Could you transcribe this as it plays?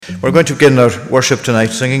We're going to begin our worship tonight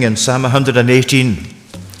singing in Psalm 118.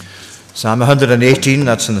 Psalm 118,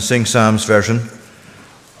 that's in the Sing Psalms version.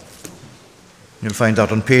 You'll find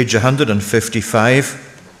that on page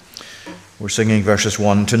 155. We're singing verses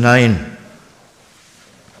 1 to 9.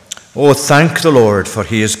 Oh, thank the Lord, for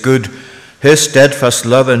he is good. His steadfast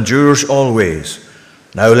love endures always.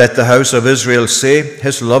 Now let the house of Israel say,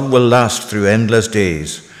 his love will last through endless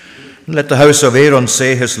days. And let the house of Aaron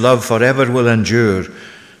say, his love forever will endure.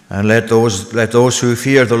 And let those who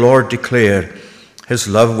fear the Lord declare, his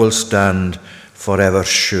love will stand forever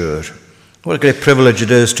sure. What a great privilege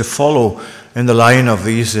it is to follow in the line of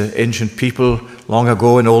these ancient people long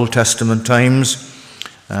ago in Old Testament times,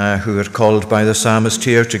 who are called by the psalmist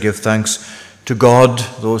here to give thanks to God,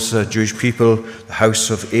 those Jewish people, the house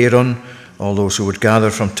of Aaron, all those who would gather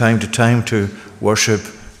from time to time to worship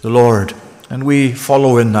the Lord. And we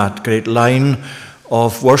follow in that great line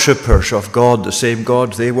of worshippers of God, the same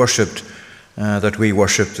God they worshipped that we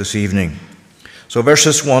worship this evening. So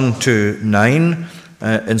verses 1 to 9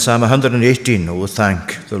 in Psalm 118, oh,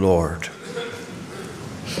 thank the Lord.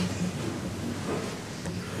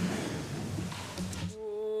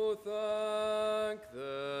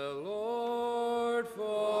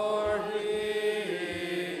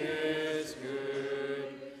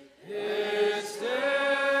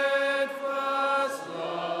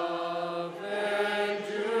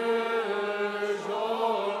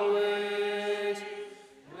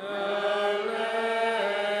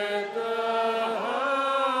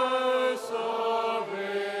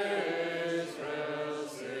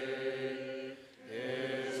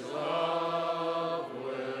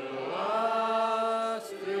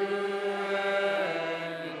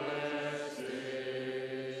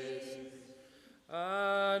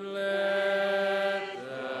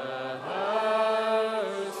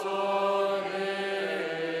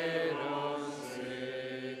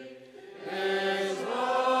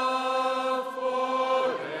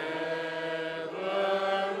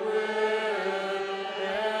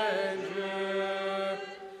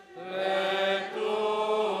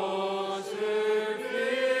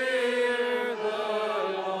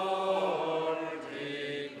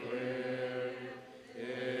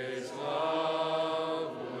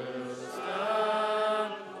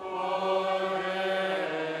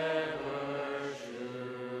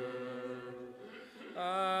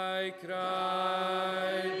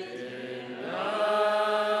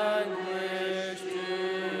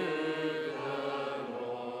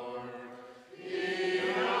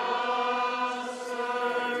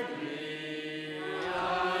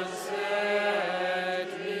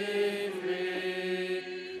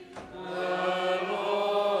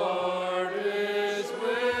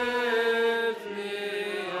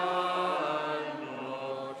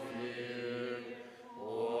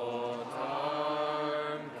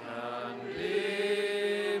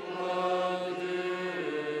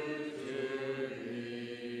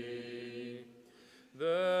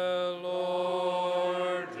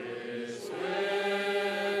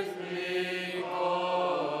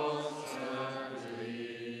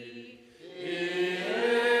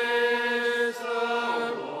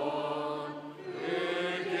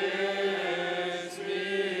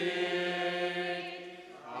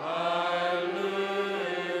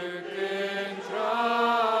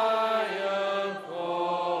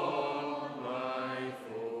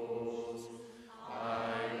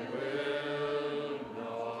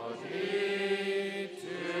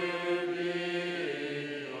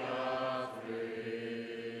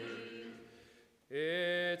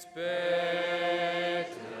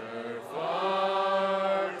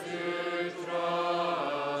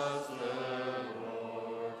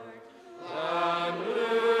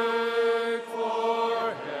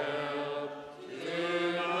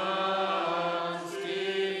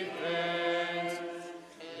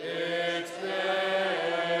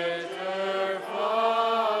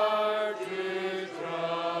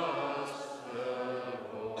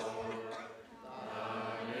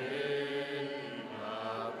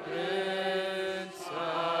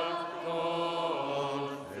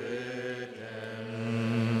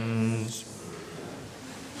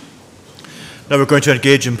 Now we're going to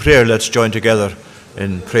engage in prayer. Let's join together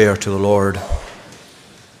in prayer to the Lord.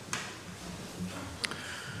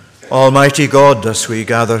 Almighty God, as we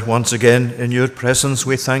gather once again in your presence,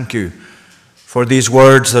 we thank you for these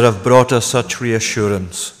words that have brought us such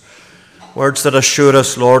reassurance. Words that assure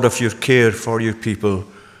us, Lord, of your care for your people.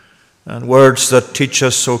 And words that teach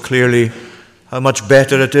us so clearly how much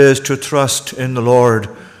better it is to trust in the Lord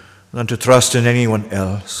than to trust in anyone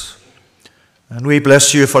else. And we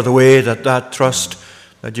bless you for the way that trust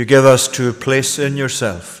that you give us to place in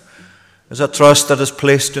yourself is a trust that is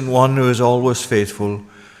placed in one who is always faithful,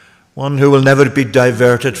 one who will never be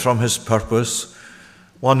diverted from his purpose,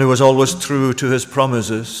 one who is always true to his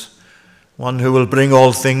promises, one who will bring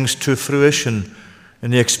all things to fruition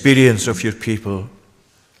in the experience of your people.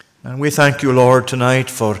 And we thank you, Lord, tonight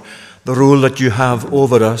for the rule that you have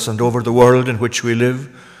over us and over the world in which we live,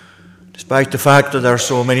 despite the fact that there are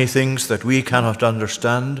so many things that we cannot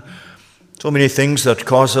understand, so many things that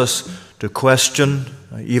cause us to question,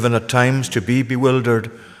 even at times to be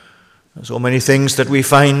bewildered, so many things that we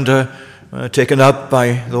find taken up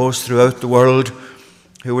by those throughout the world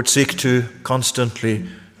who would seek to constantly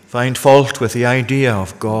find fault with the idea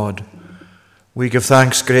of God. We give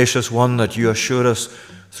thanks, gracious one, that you assure us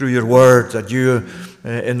through your word that you,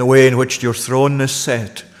 in the way in which your throne is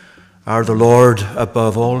set, are the Lord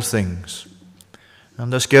above all things.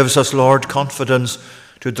 And this gives us, Lord, confidence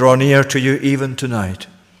to draw near to you even tonight,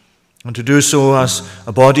 and to do so as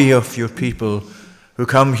a body of your people who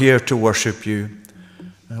come here to worship you.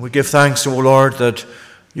 And we give thanks, O Lord, that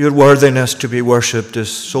your worthiness to be worshipped is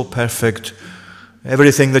so perfect.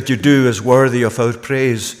 Everything that you do is worthy of our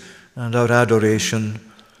praise and our adoration.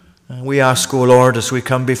 And we ask, O Lord, as we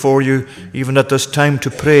come before you, even at this time to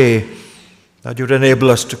pray, that you'd enable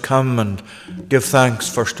us to come and give thanks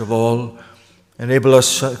first of all. Enable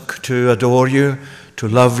us to adore you, to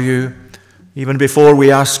love you, even before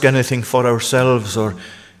we ask anything for ourselves or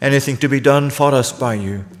anything to be done for us by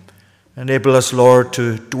you. Enable us, Lord,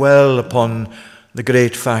 to dwell upon the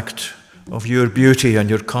great fact of your beauty and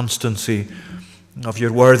your constancy, of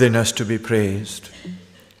your worthiness to be praised.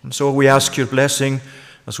 And so we ask your blessing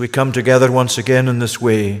as we come together once again in this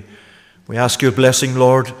way. We ask your blessing,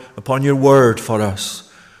 Lord, upon your word for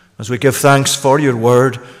us, as we give thanks for your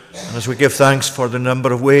word, and as we give thanks for the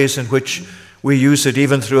number of ways in which we use it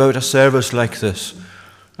even throughout a service like this.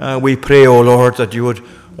 We pray, O Lord, that you would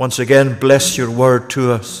once again bless your word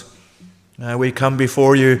to us. We come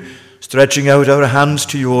before you, stretching out our hands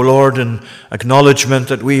to you, O Lord, in acknowledgement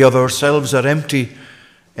that we of ourselves are empty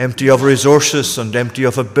of resources and empty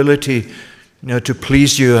of ability, to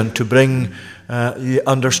please you and to bring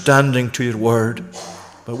understanding to your word.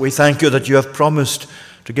 But we thank you that you have promised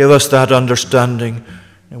to give us that understanding.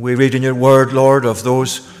 And we read in your word, Lord, of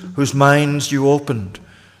those whose minds you opened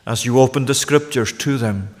as you opened the scriptures to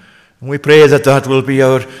them. And we pray that that will be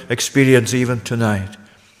our experience even tonight.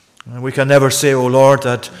 And we can never say, O Lord,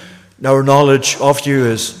 that our knowledge of you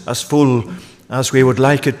is as full as we would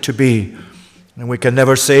like it to be. And we can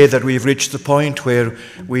never say that we've reached the point where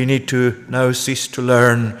we need to now cease to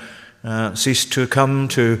learn, cease to come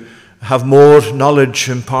to have more knowledge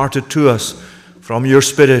imparted to us from your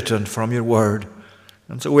Spirit and from your word.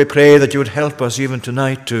 And so we pray that you would help us even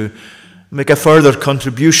tonight to make a further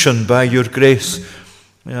contribution by your grace,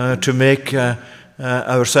 to make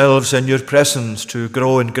ourselves in your presence, to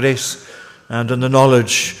grow in grace and in the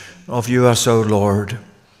knowledge of you as our Lord.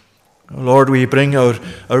 Lord, we bring our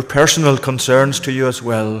personal concerns to you as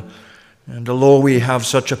well. And although we have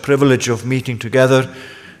such a privilege of meeting together,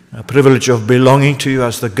 a privilege of belonging to you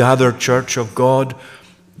as the gathered church of God,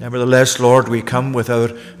 nevertheless, Lord, we come with our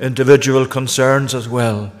individual concerns as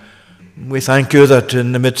well. We thank you that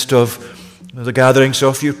in the midst of the gatherings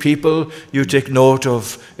of your people, you take note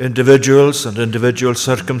of individuals and individual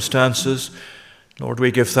circumstances. Lord,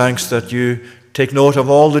 we give thanks that you take note of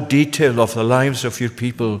all the detail of the lives of your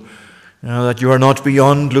people, that you are not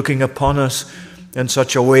beyond looking upon us in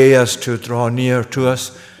such a way as to draw near to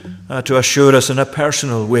us, to assure us in a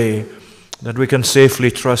personal way that we can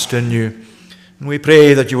safely trust in you. And we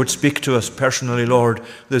pray that you would speak to us personally, Lord,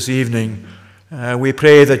 this evening. We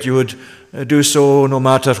pray that you would do so no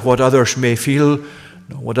matter what others may feel,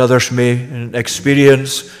 what others may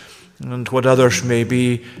experience, and what others may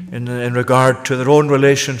be in regard to their own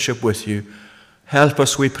relationship with you. Help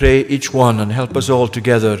us, we pray, each one, and help us all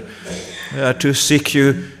together to seek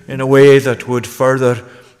you in a way that would further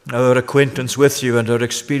our acquaintance with you and our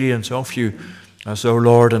experience of you as our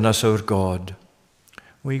Lord and as our God.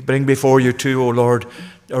 We bring before you too, O Lord,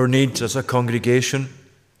 our needs as a congregation.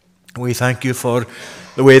 We thank you for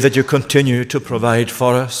the way that you continue to provide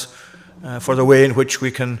for us, for the way in which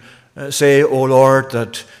we can say, O Lord,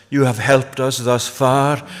 that you have helped us thus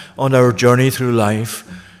far on our journey through life.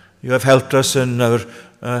 You have helped us in our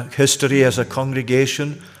history as a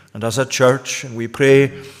congregation and as a church, and we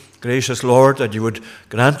pray, gracious Lord, that you would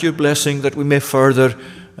grant your blessing that we may further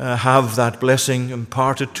have that blessing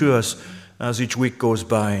imparted to us as each week goes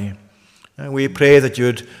by. And we pray that you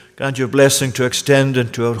would grant your blessing to extend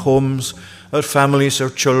into our homes, our families, our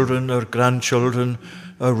children, our grandchildren,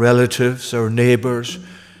 our relatives, our neighbors.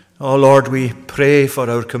 Oh Lord, we pray for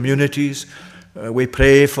our communities. We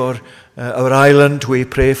pray for our island. We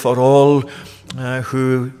pray for all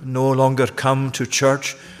who no longer come to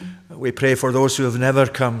church. We pray for those who have never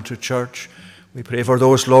come to church. We pray for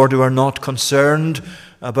those, Lord, who are not concerned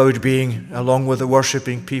about being along with the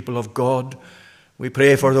worshipping people of God. We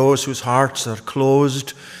pray for those whose hearts are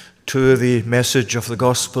closed to the message of the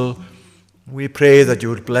gospel. We pray that you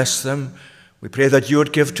would bless them. We pray that you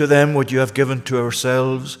would give to them what you have given to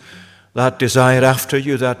ourselves, that desire after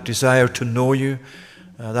you, that desire to know you,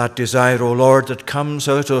 that desire, O Lord, that comes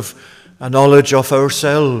out of a knowledge of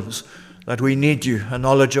ourselves, that we need you, a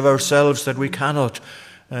knowledge of ourselves that we cannot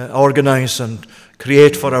organize and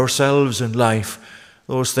create for ourselves in life,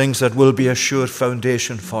 those things that will be a sure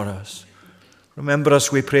foundation for us. Remember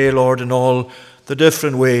us, we pray, Lord, in all the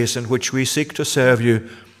different ways in which we seek to serve you,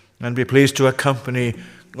 and be pleased to accompany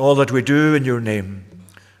all that we do in your name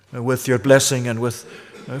with your blessing and with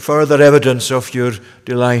further evidence of your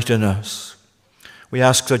delight in us. We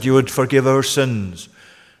ask that you would forgive our sins.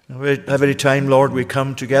 Every time, Lord, we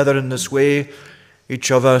come together in this way,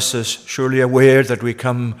 each of us is surely aware that we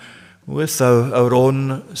come with our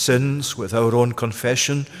own sins, with our own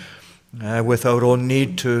confession, with our own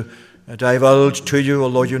need to divulge to you,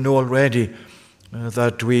 although you know already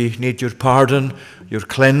that we need your pardon, your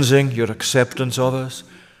cleansing, your acceptance of us.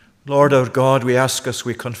 Lord our God, we ask as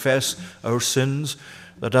we confess our sins,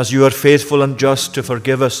 that as you are faithful and just to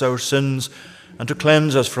forgive us our sins and to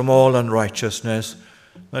cleanse us from all unrighteousness,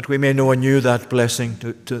 that we may know anew that blessing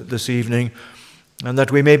to this evening, and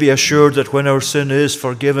that we may be assured that when our sin is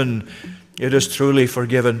forgiven, it is truly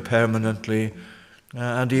forgiven permanently.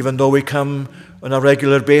 And even though we come on a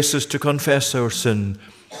regular basis to confess our sin,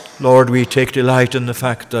 Lord, we take delight in the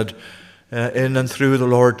fact that in and through the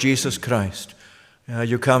Lord Jesus Christ,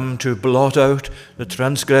 you come to blot out the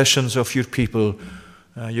transgressions of your people.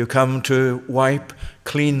 You come to wipe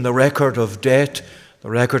clean the record of debt, the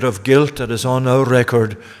record of guilt that is on our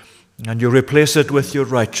record, and you replace it with your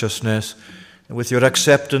righteousness, with your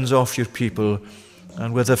acceptance of your people,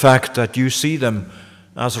 and with the fact that you see them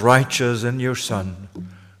as righteous in your Son.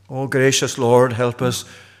 Oh, gracious Lord, help us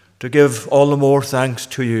to give all the more thanks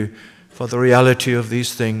to you for the reality of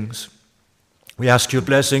these things. We ask your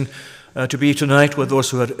blessing to be tonight with those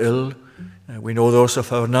who are ill. We know those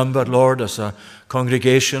of our number, Lord, as a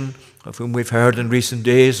congregation of whom we've heard in recent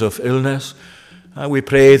days of illness. We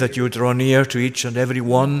pray that you would draw near to each and every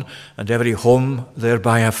one and every home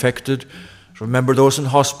thereby affected. Remember those in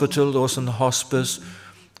hospital, those in the hospice,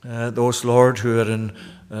 those, Lord, who are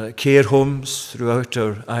in care homes throughout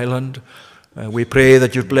our island. We pray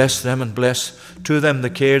that you bless them and bless to them the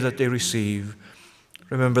care that they receive.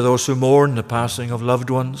 Remember those who mourn the passing of loved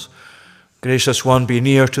ones. Gracious one, be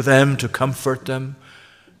near to them to comfort them,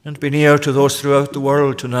 and be near to those throughout the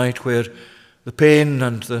world tonight where the pain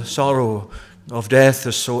and the sorrow of death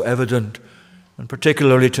is so evident. And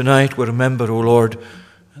particularly tonight we remember, O Lord,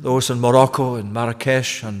 those in Morocco, in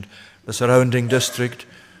Marrakesh and the surrounding district,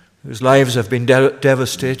 whose lives have been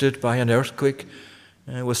devastated by an earthquake,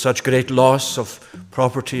 with such great loss of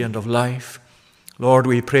property and of life. Lord,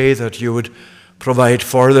 we pray that you would provide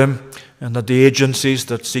for them, and that the agencies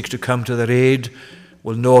that seek to come to their aid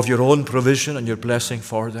will know of your own provision and your blessing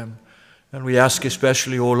for them. And we ask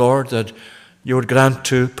especially, O Lord, that you would grant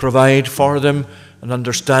to provide for them an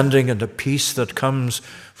understanding and a peace that comes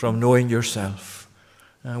from knowing yourself.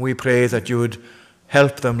 And we pray that you would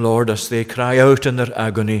help them, Lord, as they cry out in their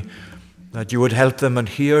agony, that you would help them and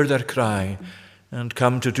hear their cry and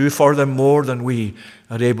come to do for them more than we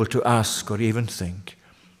are able to ask or even think.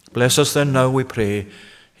 Bless us then now, we pray.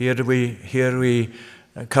 Here we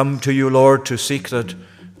come to you, Lord, to seek that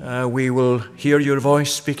we will hear your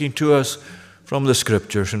voice speaking to us from the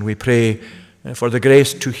Scriptures, and we pray for the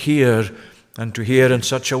grace to hear, and to hear in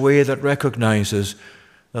such a way that recognizes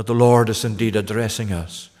that the Lord is indeed addressing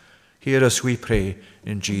us. Hear us, we pray,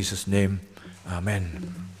 in Jesus' name.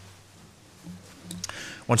 Amen.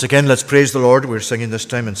 Once again, let's praise the Lord. We're singing this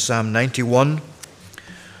time in Psalm 91.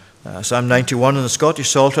 Psalm 91 in the Scottish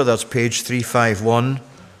Psalter, that's page 351,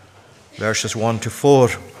 verses 1 to 4.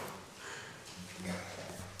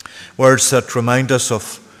 Words that remind us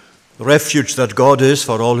of the refuge that God is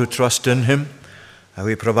for all who trust in him, how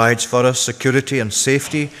he provides for us security and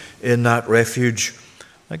safety in that refuge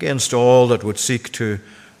against all that would seek to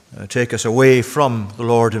take us away from the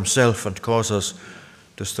Lord himself and cause us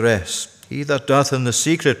distress. He that doth in the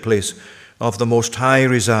secret place of the Most High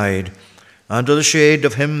reside, under the shade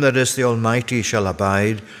of him that is the Almighty shall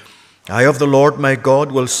abide. I of the Lord my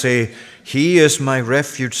God will say, he is my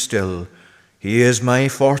refuge still. He is my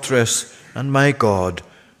fortress and my God,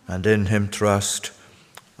 and in him trust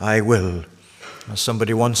I will. As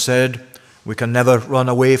somebody once said, We can never run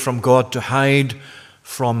away from God to hide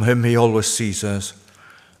from him. He always sees us.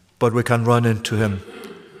 But we can run into him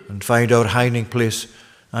and find our hiding place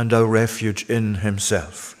and our refuge in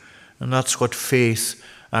himself. And that's what faith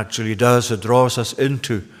actually does. It draws us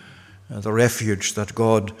into the refuge that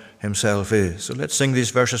God himself is. So let's sing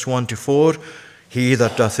these verses 1 to 4. He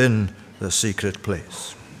that doth in the secret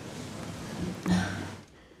place.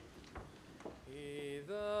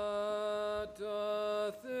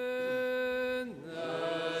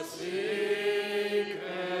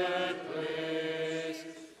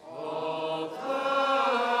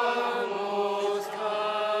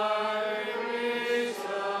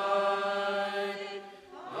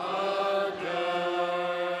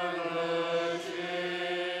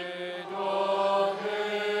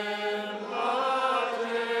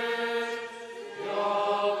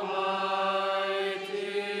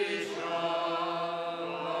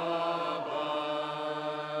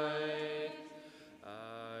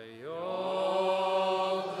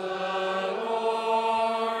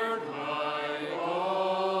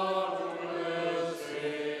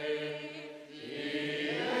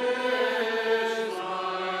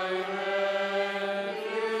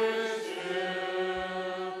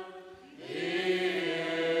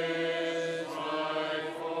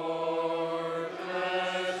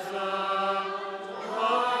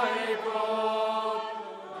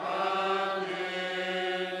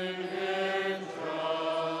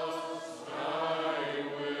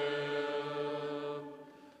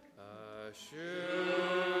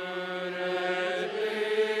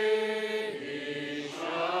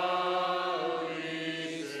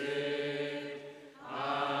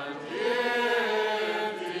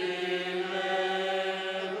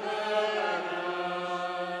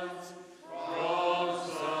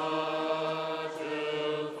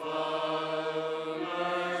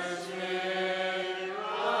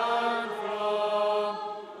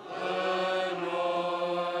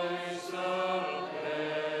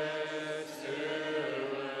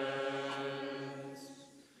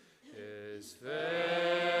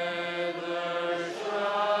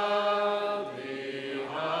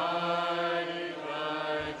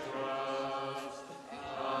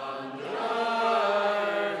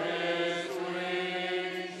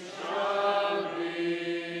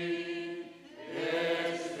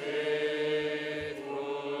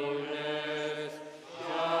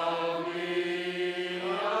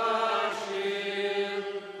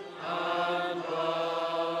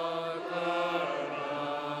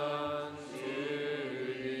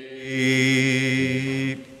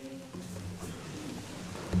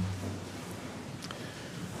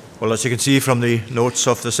 Well, as you can see from the notes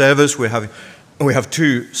of the service, we have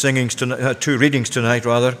two readings tonight,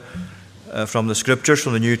 from the Scriptures,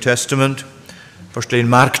 from the New Testament. Firstly, in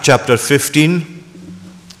Mark chapter 15,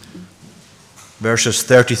 verses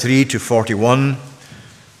 33 to 41.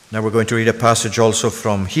 Now we're going to read a passage also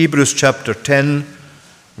from Hebrews chapter 10,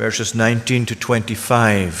 verses 19 to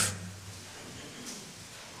 25.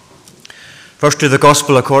 Firstly, the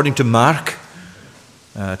Gospel according to Mark,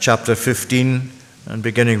 chapter 15, and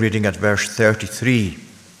beginning reading at verse 33.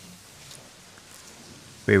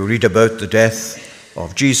 We read about the death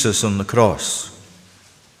of Jesus on the cross.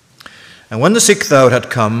 And when the 6th hour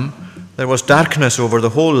had come, there was darkness over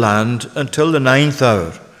the whole land until the 9th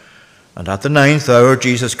hour. And at the 9th hour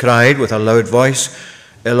Jesus cried with a loud voice,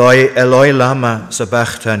 Eloi, Eloi, lama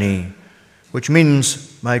sabachthani, which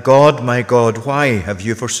means, my God, why have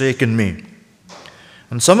you forsaken me?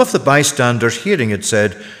 And some of the bystanders hearing it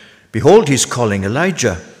said, Behold, he's calling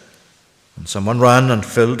Elijah. And someone ran and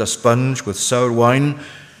filled a sponge with sour wine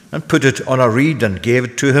and put it on a reed and gave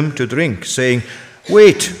it to him to drink, saying,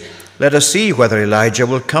 Wait, let us see whether Elijah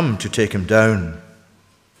will come to take him down.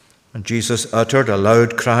 And Jesus uttered a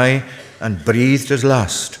loud cry and breathed his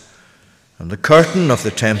last. And the curtain of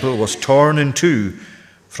the temple was torn in two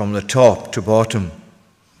from the top to bottom.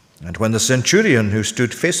 And when the centurion who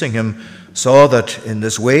stood facing him saw that in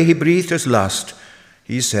this way he breathed his last,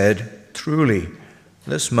 he said, Truly,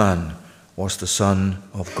 this man was the Son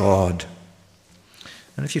of God.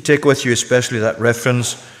 And if you take with you especially that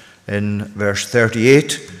reference in verse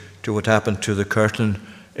 38 to what happened to the curtain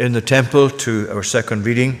in the temple, to our second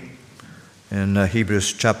reading in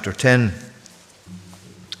Hebrews chapter 10.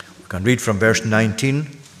 We can read from verse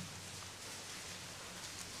 19.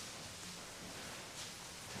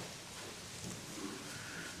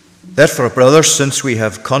 Therefore, brothers, since we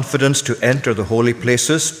have confidence to enter the holy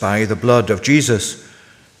places by the blood of Jesus,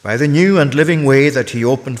 by the new and living way that he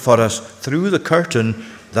opened for us through the curtain,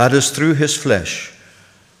 that is, through his flesh,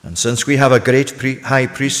 and since we have a great high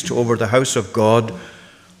priest over the house of God,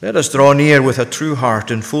 Let us draw near with a true heart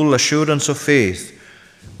in full assurance of faith,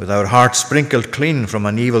 with our hearts sprinkled clean from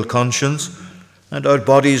an evil conscience and our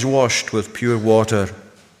bodies washed with pure water.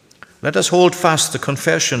 Let us hold fast the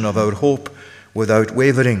confession of our hope without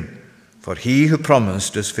wavering, for he who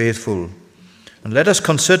promised is faithful. And let us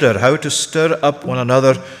consider how to stir up one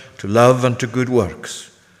another to love and to good works,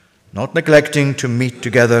 not neglecting to meet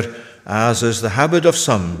together, as is the habit of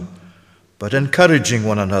some, but encouraging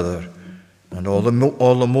one another, and all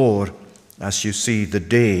the more as you see the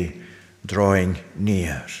day drawing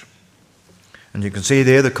near. And you can see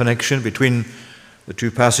there the connection between the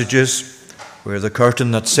two passages, where the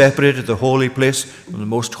curtain that separated the holy place from the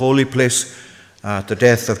most holy place at the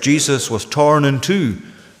death of Jesus was torn in two,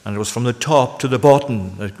 and it was from the top to the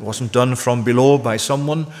bottom. It wasn't done from below by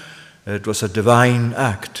someone. It was a divine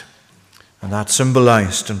act. And that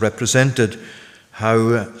symbolized and represented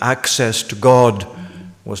how access to God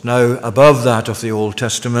was now above that of the Old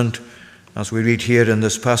Testament, as we read here in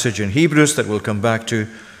this passage in Hebrews that we'll come back to,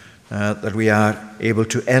 that we are able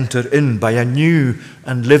to enter in by a new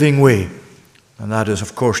and living way. And that is,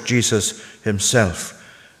 of course, Jesus himself,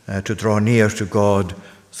 to draw near to God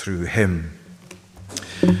through him.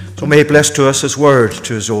 So may he bless to us his word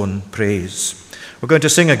to his own praise. We're going to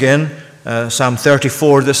sing again Psalm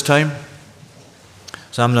 34 this time.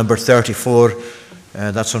 Psalm number 34,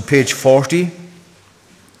 that's on page 40.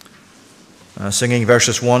 Singing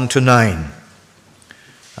verses 1 to 9.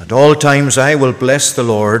 At all times I will bless the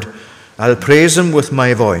Lord. I'll praise him with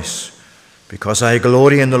my voice. Because I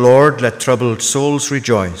glory in the Lord, let troubled souls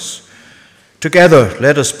rejoice. Together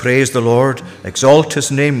let us praise the Lord, exalt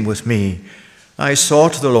his name with me. I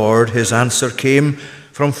sought the Lord, his answer came.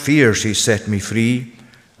 From fears he set me free.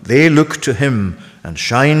 They look to him and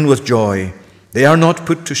shine with joy. They are not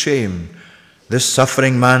put to shame. This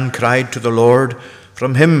suffering man cried to the Lord.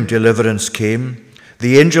 From him deliverance came.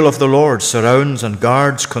 The angel of the Lord surrounds and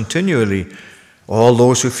guards continually. All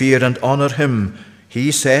those who fear and honor him,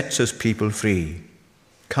 he sets his people free.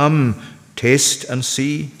 Come, taste and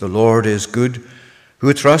see, the Lord is good.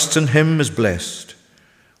 Who trusts in him is blessed.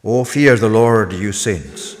 O fear the Lord, you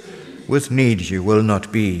saints. With need you will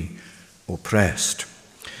not be oppressed.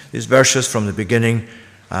 These verses from the beginning,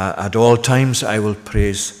 at all times I will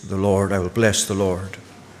praise the Lord, I will bless the Lord.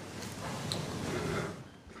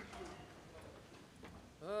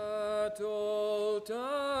 At all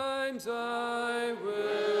times I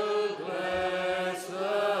will bless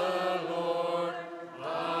the Lord.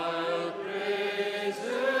 I'll praise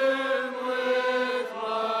him with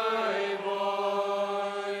my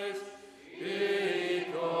voice,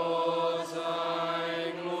 because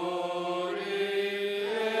I glory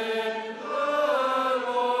in the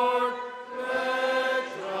Lord. Let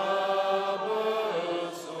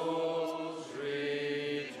troubled souls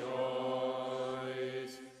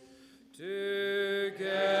rejoice. Together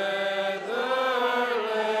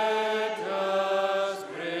let us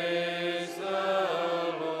praise the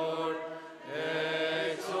Lord, exalt his name with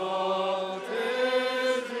me.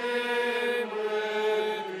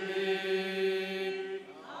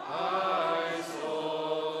 I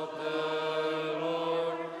sought the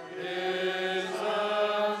Lord, his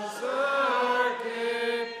answer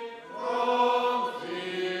came. From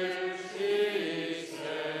fear he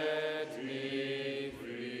set me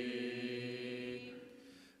free.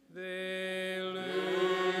 They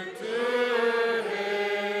look to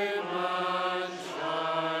him and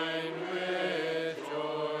shine with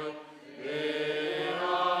joy. They are not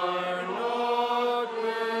put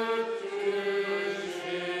to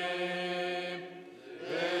shame.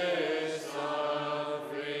 This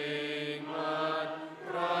suffering man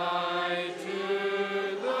cried to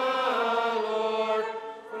the Lord.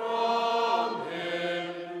 From him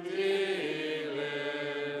deliverance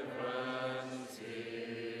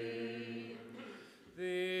came.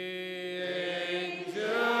 The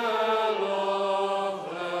angel of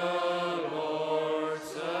the Lord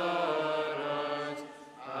surrounds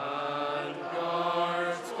and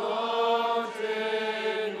guards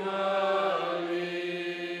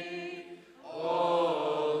continually.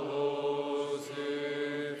 All those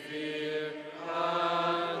who fear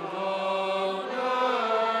and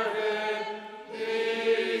honor him,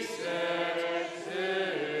 he sets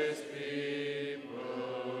his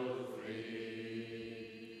people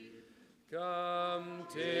free. Come,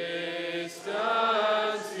 taste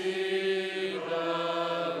and see,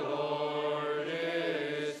 the Lord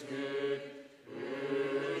is good.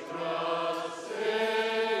 Who trusts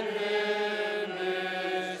in him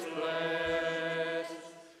is blessed.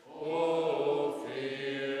 Oh,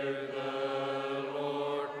 fear the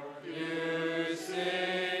Lord, you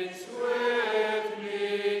saints with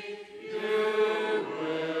me. You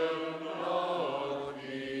will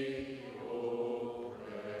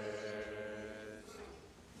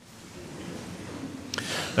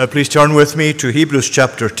Please turn with me to Hebrews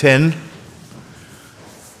chapter 10.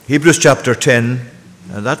 Hebrews chapter 10,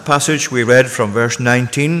 that passage we read from verse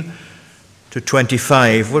 19 to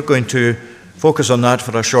 25. We're going to focus on that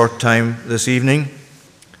for a short time this evening.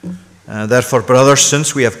 Therefore, brothers,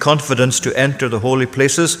 since we have confidence to enter the holy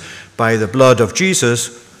places by the blood of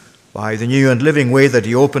Jesus, by the new and living way that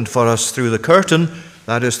he opened for us through the curtain,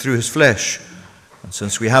 that is, through his flesh, and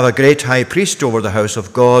since we have a great high priest over the house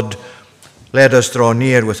of God, let us draw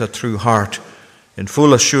near with a true heart, in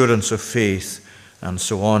full assurance of faith, and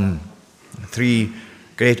so on. 3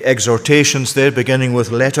 great exhortations there, beginning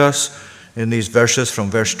with let us, in these verses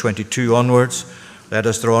from verse 22 onwards. Let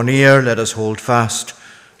us draw near, let us hold fast,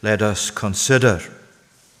 let us consider.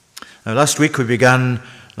 Now last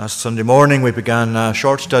Sunday morning, we began a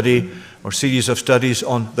short study, or series of studies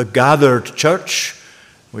on the gathered church.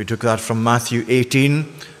 We took that from Matthew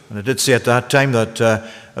 18, and I did say at that time that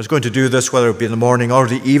I was going to do this, whether it be in the morning or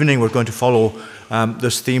the evening. We're going to follow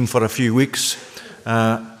this theme for a few weeks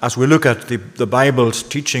as we look at the Bible's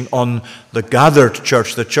teaching on the gathered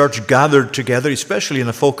church, the church gathered together, especially in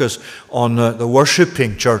a focus on the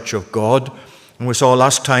worshipping church of God. And we saw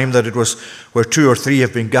last time that it was where 2 or 3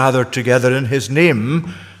 have been gathered together in his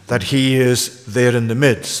name, that he is there in the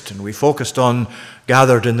midst. And we focused on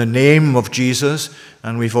gathered in the name of Jesus,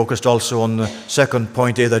 and we focused also on the second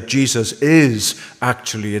point there, that Jesus is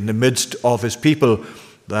actually in the midst of his people,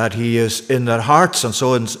 that he is in their hearts, and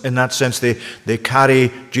so in that sense they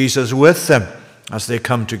carry Jesus with them as they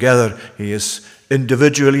come together. He is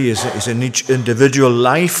individually, is in each individual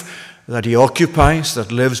life that he occupies,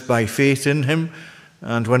 that lives by faith in him,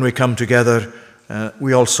 and when we come together,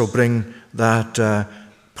 we also bring that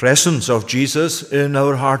presence of Jesus in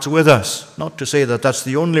our hearts with us. Not to say that that's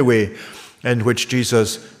the only way in which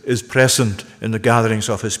Jesus is present in the gatherings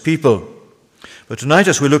of his people. But tonight,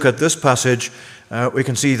 as we look at this passage, we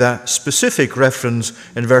can see that specific reference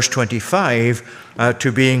in verse 25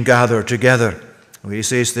 to being gathered together. Where he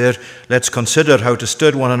says there, let's consider how to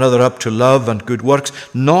stir one another up to love and good works,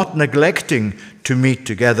 not neglecting to meet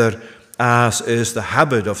together, as is the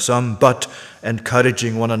habit of some, but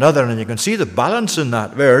encouraging one another. And you can see the balance in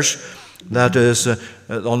that verse. That is,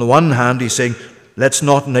 on the one hand, he's saying, let's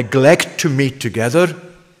not neglect to meet together.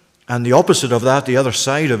 And the opposite of that, the other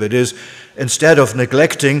side of it is, instead of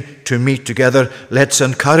neglecting to meet together, let's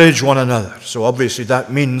encourage one another. So obviously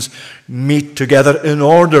that means meet together in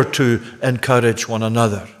order to encourage one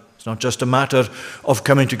another. It's not just a matter of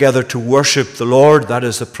coming together to worship the Lord. That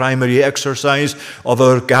is the primary exercise of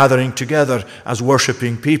our gathering together as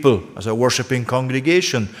worshiping people, as a worshiping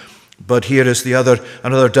congregation. But here is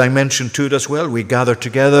another dimension to it as well. We gather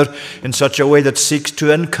together in such a way that seeks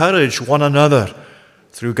to encourage one another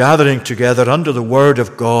through gathering together under the Word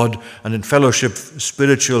of God and in fellowship,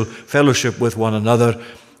 spiritual fellowship with one another.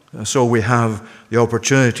 So we have the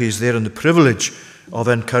opportunities there and the privilege of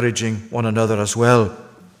encouraging one another as well.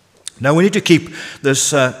 Now we need to keep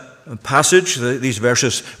this passage, these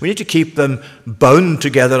verses, we need to keep them bound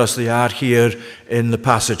together as they are here in the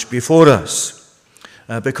passage before us.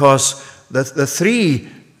 Because the 3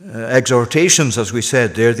 exhortations, as we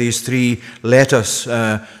said there, these 3 let us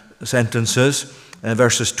sentences,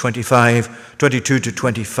 verses 22 to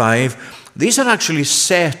 25, these are actually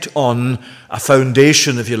set on a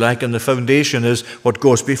foundation, if you like, and the foundation is what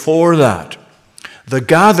goes before that. The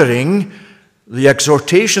gathering, the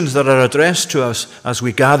exhortations that are addressed to us as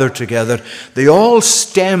we gather together, they all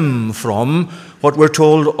stem from what we're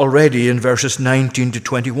told already in verses 19 to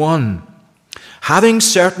 21. Having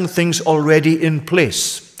certain things already in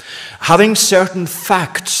place, having certain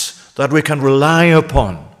facts that we can rely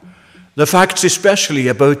upon, the facts especially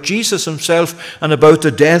about Jesus himself and about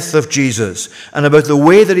the death of Jesus and about the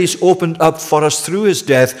way that he's opened up for us through his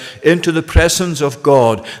death into the presence of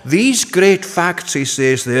God. These great facts, he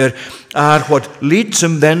says there, are what leads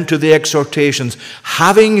him then to the exhortations.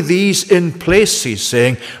 Having these in place, he's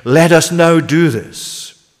saying, let us now do this.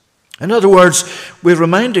 In other words, we're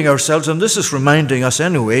reminding ourselves, and this is reminding us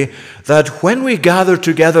anyway, that when we gather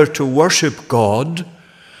together to worship God,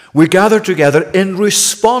 we gather together in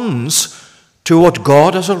response to what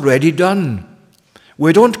God has already done.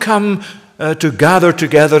 We don't come to gather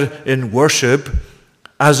together in worship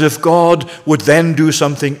as if God would then do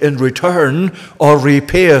something in return or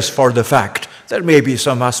repay us for the fact. There may be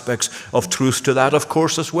some aspects of truth to that, of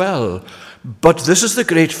course, as well. But this is the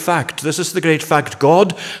great fact. This is the great fact.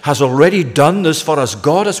 God has already done this for us.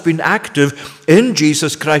 God has been active in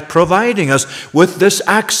Jesus Christ, providing us with this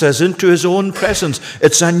access into his own presence.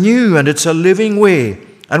 It's a new and it's a living way.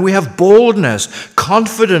 And we have boldness,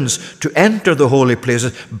 confidence to enter the holy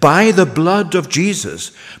places by the blood of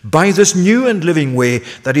Jesus, by this new and living way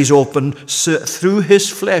that he's opened through his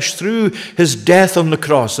flesh, through his death on the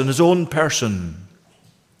cross in his own person.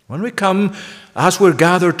 When we come, as we're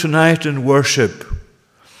gathered tonight in worship,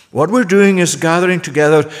 what we're doing is gathering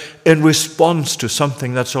together in response to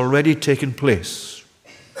something that's already taken place.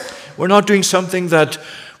 We're not doing something that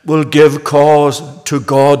will give cause to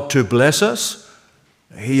God to bless us.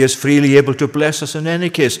 He is freely able to bless us in any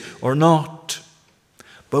case, or not.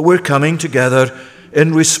 But we're coming together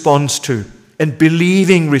in response to, in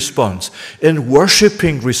believing response, in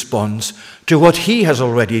worshiping response to what he has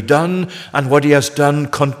already done and what he has done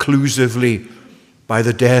conclusively by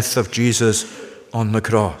the death of Jesus on the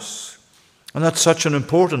cross. And that's such an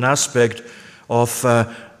important aspect of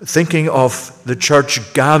thinking of the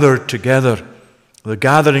church gathered together, the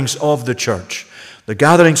gatherings of the church. The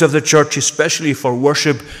gatherings of the church, especially for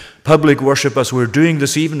worship, public worship, as we're doing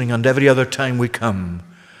this evening and every other time we come.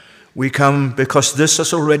 We come because this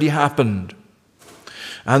has already happened.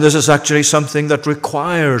 And this is actually something that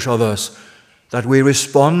requires of us that we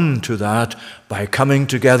respond to that by coming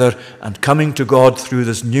together and coming to God through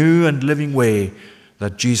this new and living way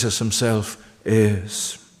that Jesus himself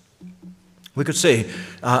is. We could say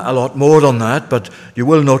a lot more on that, but you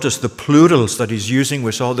will notice the plurals that he's using.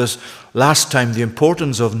 We saw this last time, the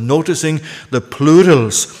importance of noticing the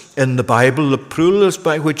plurals in the Bible, the plurals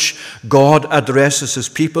by which God addresses his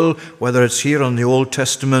people, whether it's here on the Old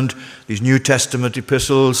Testament, these New Testament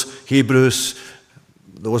epistles, Hebrews,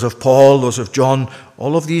 those of Paul, those of John.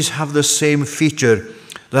 All of these have the same feature,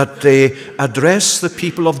 that they address the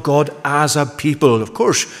people of God as a people. Of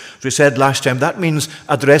course, as we said last time, that means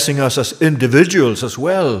addressing us as individuals as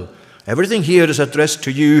well. Everything here is addressed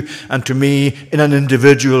to you and to me in an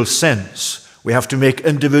individual sense. We have to make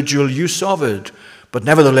individual use of it. But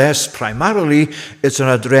nevertheless, primarily, it's an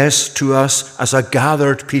address to us as a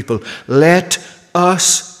gathered people. Let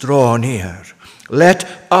us draw near. Let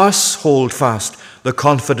us hold fast the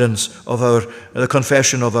confidence of the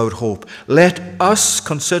confession of our hope. Let us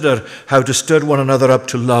consider how to stir one another up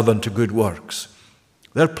to love and to good works.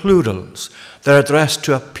 They're plurals. They're addressed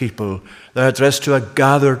to a people. They're addressed to a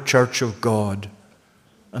gathered church of God.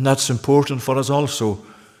 And that's important for us also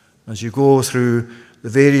as you go through the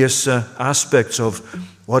various aspects of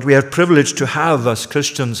what we are privileged to have as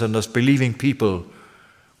Christians and as believing people.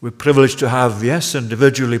 We're privileged to have, yes,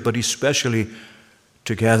 individually, but especially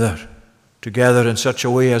together in such a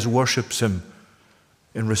way as worships him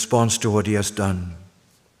in response to what he has done.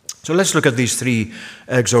 So let's look at these three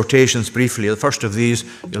exhortations briefly. The first of these,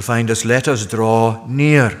 you'll find is, let us draw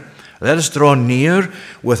near. Let us draw near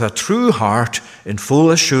with a true heart in full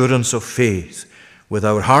assurance of faith, with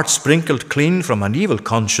our hearts sprinkled clean from an evil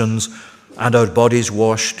conscience and our bodies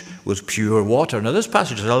washed with pure water. Now, this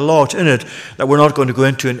passage has a lot in it that we're not going to go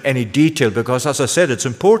into in any detail because, as I said, it's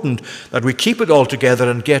important that we keep it all together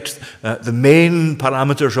and get the main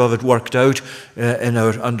parameters of it worked out in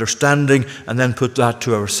our understanding and then put that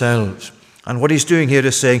to ourselves. And what he's doing here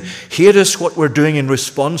is saying, here is what we're doing in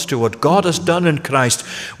response to what God has done in Christ.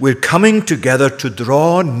 We're coming together to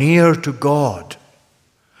draw near to God.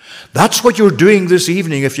 That's what you're doing this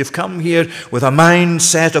evening if you've come here with a mind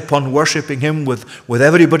set upon worshipping him with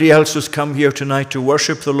everybody else who's come here tonight to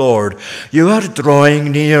worship the Lord. You are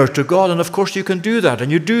drawing near to God, and of course you can do that, and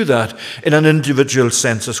you do that in an individual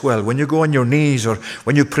sense as well. When you go on your knees or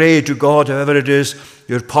when you pray to God, however it is,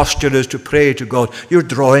 your posture is to pray to God. You're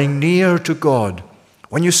drawing near to God.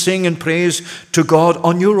 When you sing and praise to God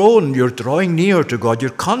on your own, you're drawing near to God.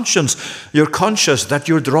 You're conscious that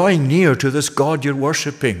you're drawing near to this God you're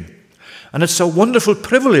worshipping. And it's a wonderful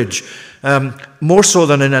privilege, more so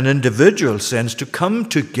than in an individual sense, to come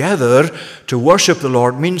together to worship the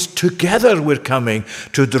Lord means together we're coming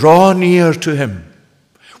to draw near to him.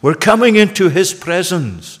 We're coming into his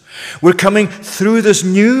presence. We're coming through this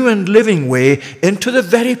new and living way into the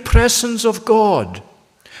very presence of God.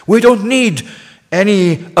 We don't need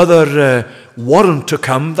any other warrant to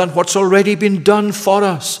come than what's already been done for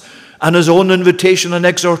us. And his own invitation and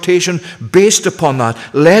exhortation based upon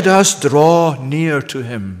that. Let us draw near to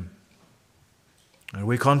him. Are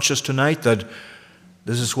we conscious tonight that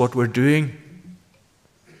this is what we're doing?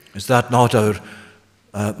 Is that not our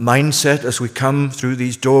mindset as we come through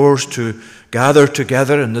these doors to gather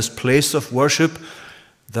together in this place of worship,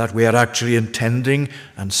 that we are actually intending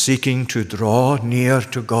and seeking to draw near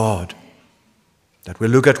to God? That we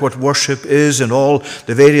look at what worship is in all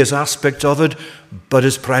the various aspects of it, but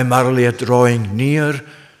is primarily a drawing near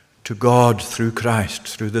to God through Christ,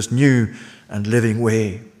 through this new and living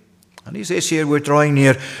way. And he says here we're drawing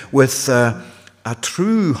near with a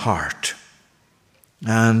true heart.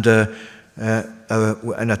 And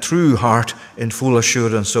a true heart in full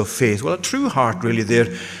assurance of faith. Well, a true heart really there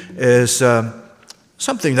is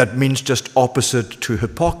something that means just opposite to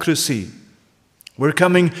hypocrisy. We're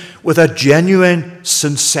coming with a genuine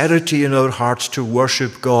sincerity in our hearts to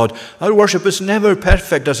worship God. Our worship is never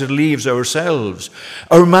perfect as it leaves ourselves.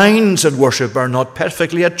 Our minds at worship are not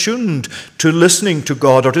perfectly attuned to listening to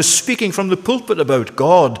God or to speaking from the pulpit about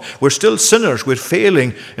God. We're still sinners. We're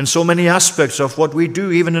failing in so many aspects of what we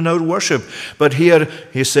do, even in our worship. But here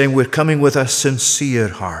he's saying we're coming with a sincere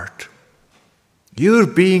heart. Your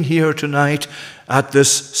being here tonight at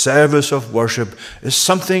this service of worship is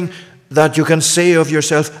something that you can say of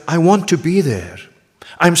yourself, I want to be there.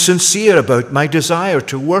 I'm sincere about my desire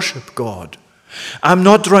to worship God. I'm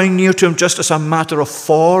not drawing near to him just as a matter of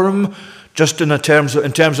form, just in terms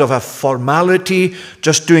of a formality,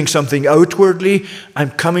 just doing something outwardly.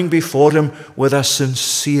 I'm coming before him with a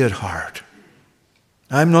sincere heart.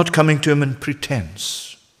 I'm not coming to him in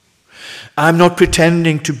pretense. I'm not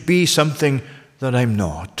pretending to be something that I'm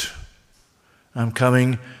not. I'm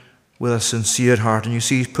coming with a sincere heart. And you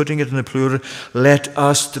see, putting it in the plural, let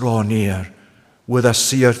us draw near with a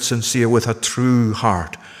sincere, with a true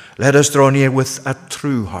heart. Let us draw near with a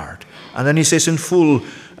true heart. And then he says, in full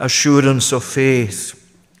assurance of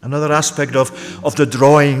faith. Another aspect of the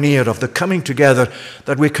drawing near, of the coming together,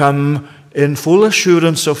 that we come in full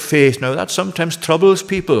assurance of faith. Now, that sometimes troubles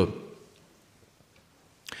people.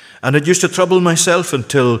 And it used to trouble myself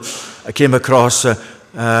until I came across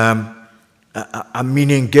a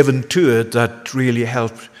meaning given to it that really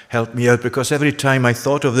helped me out, because every time I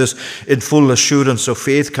thought of this in full assurance of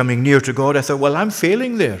faith, coming near to God, I thought, well, I'm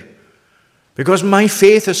failing there, because my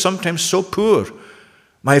faith is sometimes so poor.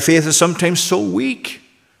 My faith is sometimes so weak.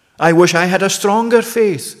 I wish I had a stronger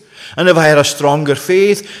faith. And if I had a stronger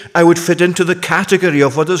faith, I would fit into the category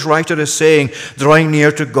of what this writer is saying, drawing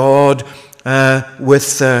near to God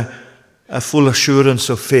with a full assurance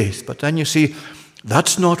of faith. But then you see,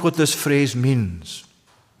 that's not what this phrase means.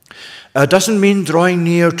 It doesn't mean drawing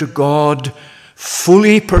near to God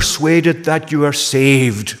fully persuaded that you are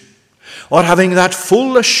saved, or having that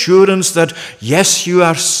full assurance that, yes, you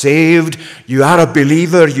are saved, you are a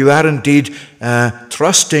believer, you are indeed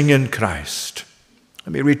trusting in Christ.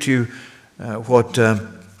 Let me read to you what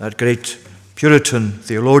that great Puritan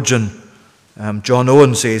theologian John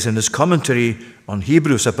Owen says in his commentary on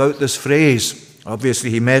Hebrews about this phrase.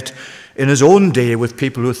 Obviously, he met in his own day with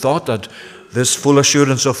people who thought that this full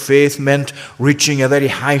assurance of faith meant reaching a very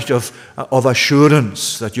height of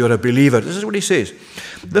assurance that you're a believer. This is what he says.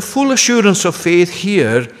 The full assurance of faith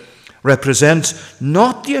here represents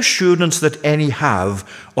not the assurance that any have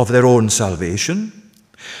of their own salvation,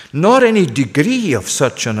 nor any degree of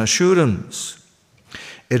such an assurance.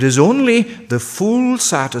 It is only the full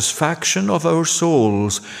satisfaction of our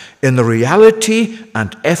souls in the reality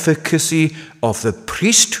and efficacy of the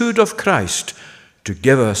priesthood of Christ to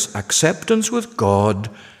give us acceptance with God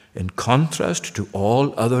in contrast to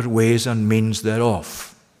all other ways and means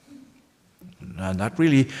thereof. And that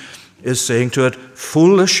really is saying to it,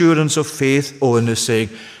 full assurance of faith, Owen is saying,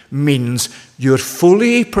 means you're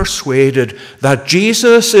fully persuaded that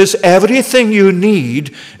Jesus is everything you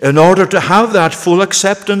need in order to have that full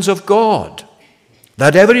acceptance of God.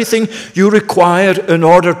 That everything you require in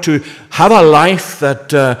order to have a life that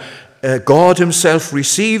God himself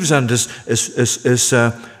receives and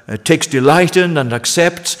takes delight in and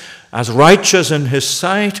accepts as righteous in his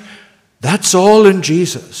sight, that's all in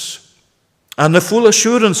Jesus. And the full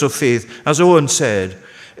assurance of faith, as Owen said,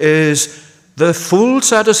 is the full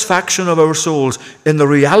satisfaction of our souls in the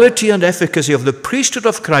reality and efficacy of the priesthood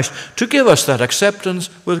of Christ to give us that acceptance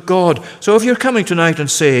with God. So if you're coming tonight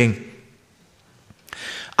and saying,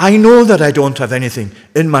 I know that I don't have anything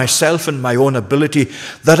in myself and my own ability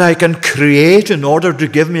that I can create in order to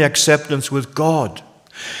give me acceptance with God.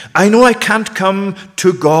 I know I can't come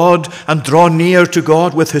to God and draw near to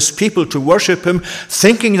God with his people to worship him,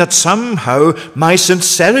 thinking that somehow my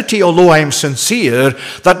sincerity, although I'm sincere,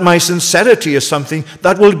 that my sincerity is something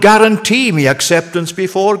that will guarantee me acceptance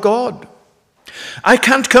before God. I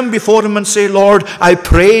can't come before him and say, Lord, I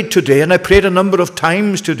prayed today, and I prayed a number of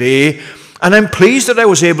times today, and I'm pleased that I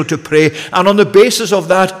was able to pray, and on the basis of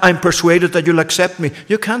that, I'm persuaded that you'll accept me.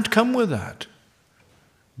 You can't come with that.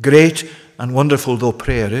 Great and wonderful though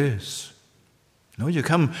prayer is. No, you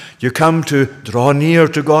come to draw near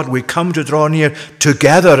to God. We come to draw near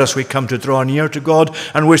together as we come to draw near to God.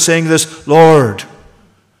 And we're saying this, Lord,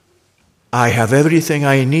 I have everything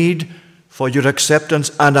I need for your acceptance,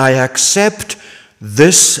 and I accept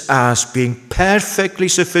this as being perfectly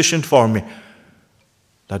sufficient for me.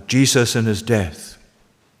 that Jesus in his death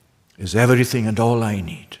is everything and all I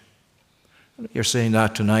need. You're saying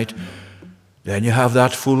that tonight, then you have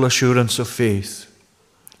that full assurance of faith.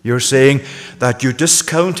 You're saying that you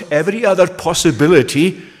discount every other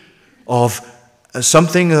possibility of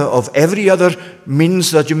something, of every other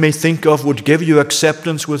means that you may think of would give you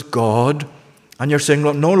acceptance with God. And you're saying,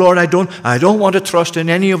 no, Lord, I don't want to trust in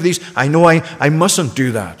any of these. I know I mustn't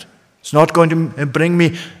do that. It's not going to bring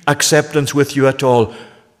me acceptance with you at all.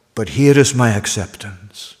 But here is my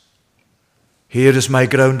acceptance. Here is my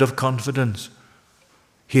ground of confidence.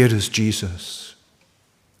 Here is Jesus.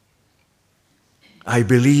 I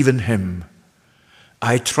believe in him.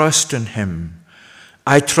 I trust in him.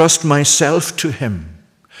 I trust myself to him.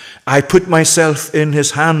 I put myself in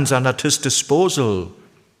his hands and at his disposal.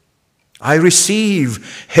 I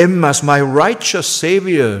receive him as my righteous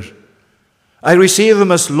Savior. I receive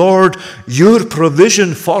him as, Lord, your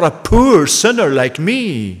provision for a poor sinner like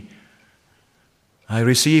me. I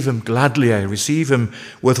receive him gladly. I receive him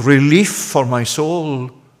with relief for my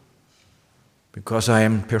soul, because I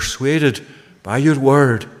am persuaded by your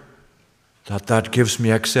word that gives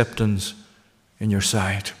me acceptance in your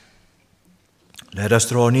sight. Let us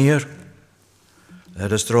draw near.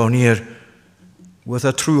 Let us draw near with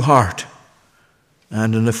a true heart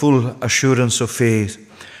and in the full assurance of faith,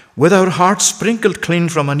 with our hearts sprinkled clean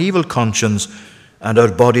from an evil conscience and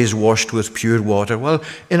our bodies washed with pure water. Well,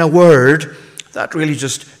 in a word, that really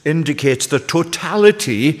just indicates the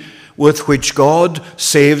totality with which God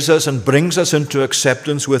saves us and brings us into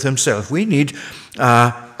acceptance with himself. We need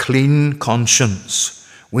a clean conscience.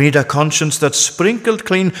 We need a conscience that's sprinkled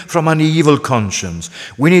clean from an evil conscience.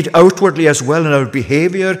 We need outwardly as well in our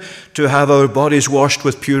behavior to have our bodies washed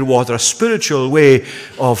with pure water, a spiritual way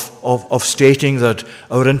of stating that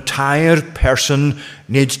our entire person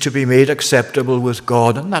needs to be made acceptable with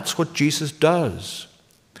God. And that's what Jesus does.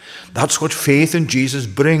 That's what faith in Jesus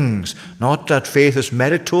brings. Not that faith is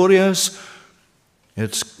meritorious.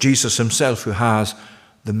 It's Jesus himself who has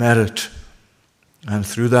the merit. And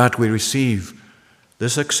through that we receive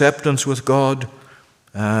this acceptance with God,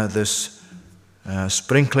 this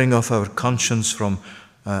sprinkling of our conscience from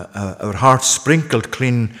our hearts sprinkled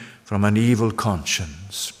clean from an evil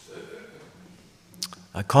conscience.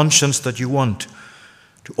 A conscience that you want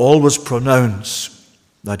to always pronounce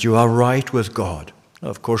that you are right with God.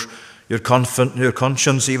 Of course, your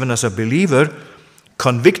conscience, even as a believer,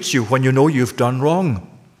 convicts you when you know you've done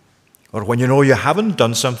wrong, or when you know you haven't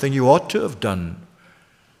done something you ought to have done.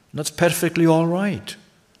 And that's perfectly all right.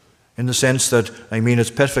 In the sense that, it's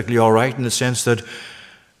perfectly all right in the sense that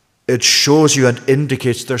it shows you and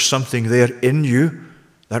indicates there's something there in you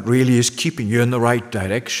that really is keeping you in the right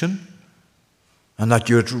direction, and that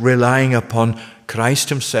you're relying upon Christ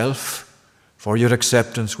himself for your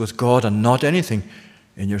acceptance with God and not anything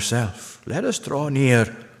in yourself. Let us draw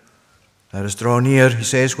near. Let us draw near, he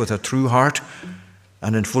says, with a true heart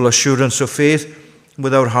and in full assurance of faith,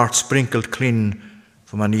 with our hearts sprinkled clean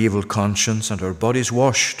from an evil conscience and our bodies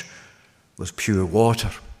washed with pure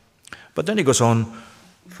water. But then he goes on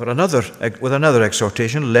with another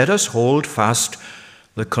exhortation. Let us hold fast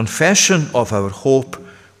the confession of our hope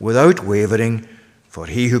without wavering, for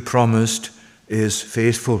he who promised is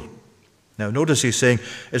faithful. Now notice he's saying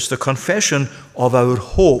it's the confession of our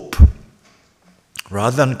hope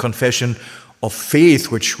rather than confession of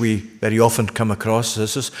faith, which we very often come across.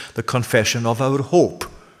 This is the confession of our hope.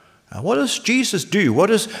 Now, what does Jesus do? What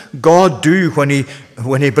does God do when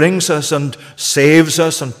he brings us and saves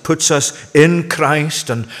us and puts us in Christ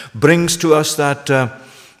and brings to us that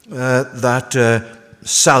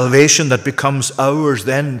salvation that becomes ours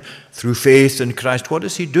then through faith in Christ? What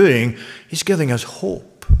is he doing? He's giving us hope.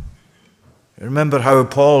 Remember how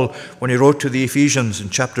Paul, when he wrote to the Ephesians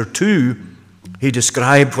in chapter 2, he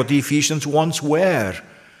described what the Ephesians once were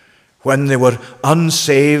when they were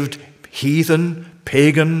unsaved, heathen,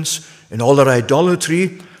 pagans, in all their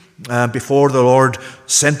idolatry, before the Lord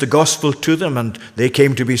sent the gospel to them, and they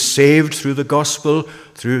came to be saved through the gospel,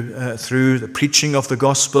 through the preaching of the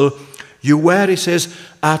gospel. You were, he says,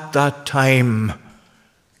 at that time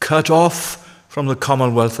cut off from the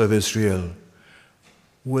commonwealth of Israel,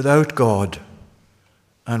 without God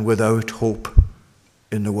and without hope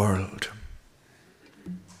in the world.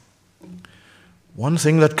 One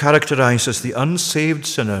thing that characterizes the unsaved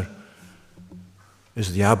sinner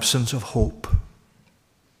is the absence of hope.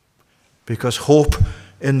 Because hope,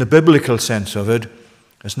 in the biblical sense of it,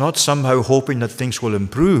 is not somehow hoping that things will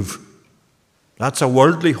improve. That's a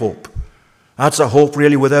worldly hope. That's a hope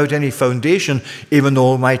really without any foundation, even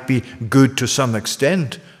though it might be good to some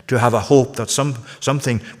extent to have a hope that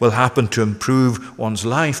something will happen to improve one's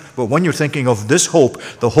life. But when you're thinking of this hope,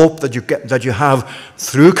 the hope that you have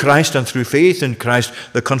through Christ and through faith in Christ,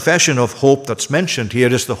 the confession of hope that's mentioned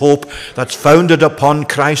here is the hope that's founded upon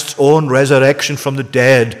Christ's own resurrection from the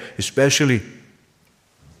dead, especially.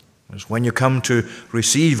 Because when you come to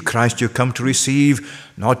receive Christ, you come to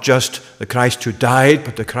receive not just the Christ who died,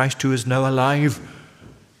 but the Christ who is now alive,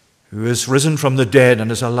 who is risen from the dead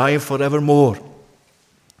and is alive forevermore.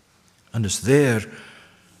 And it's there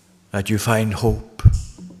that you find hope.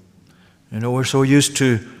 You know, we're so used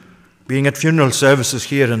to being at funeral services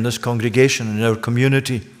here in this congregation, in our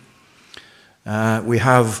community. We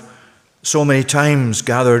have so many times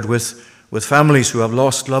gathered with families who have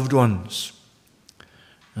lost loved ones.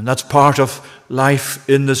 And that's part of life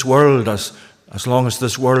in this world as long as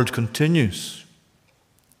this world continues.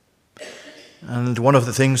 And one of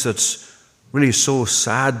the things that's really so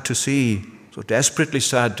sad to see, so desperately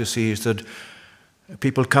sad to see, is that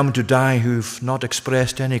people come to die who've not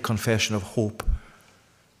expressed any confession of hope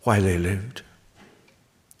while they lived,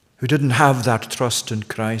 who didn't have that trust in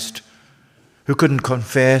Christ, who couldn't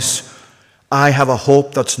confess, I have a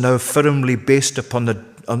hope that's now firmly based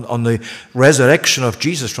upon on the resurrection of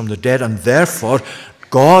Jesus from the dead, and therefore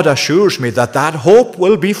God assures me that that hope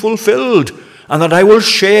will be fulfilled and that I will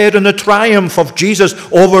share in the triumph of Jesus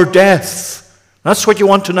over death. That's what you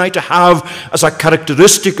want tonight to have as a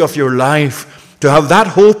characteristic of your life, to have that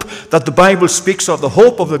hope that the Bible speaks of, the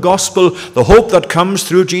hope of the gospel, the hope that comes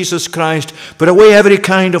through Jesus Christ. Put away every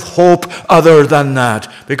kind of hope other than that,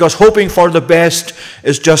 because hoping for the best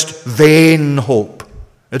is just vain hope.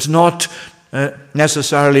 It's not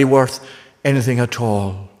necessarily worth anything at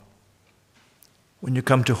all. When you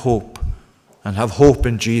come to hope and have hope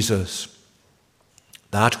in Jesus,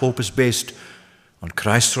 that hope is based on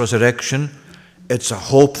Christ's resurrection. It's a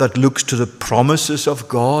hope that looks to the promises of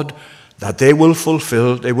God, that they will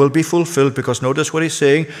be fulfilled, because notice what he's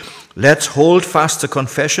saying, let's hold fast the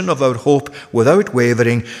confession of our hope without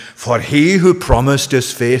wavering, for he who promised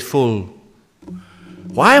is faithful.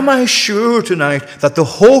 Why am I sure tonight that the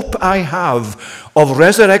hope I have of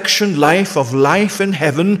resurrection life, of life in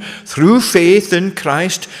heaven, through faith in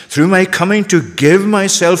Christ, through my coming to give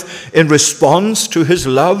myself in response to his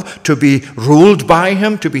love, to be ruled by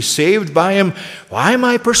him, to be saved by him, why am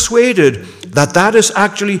I persuaded that that is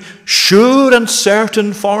actually sure and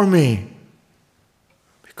certain for me?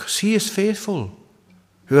 Because he is faithful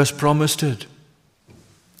who has promised it.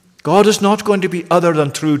 God is not going to be other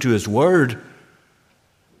than true to his word.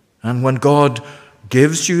 And when God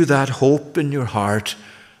gives you that hope in your heart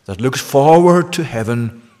that looks forward to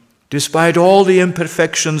heaven, despite all the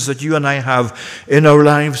imperfections that you and I have in our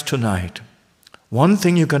lives tonight, one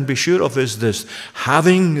thing you can be sure of is this: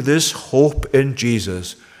 having this hope in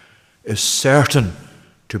Jesus is certain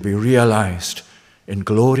to be realized in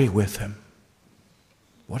glory with him.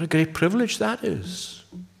 What a great privilege that is.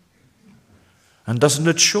 And doesn't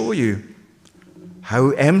it show you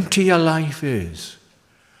how empty a life is?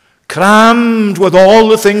 Crammed with all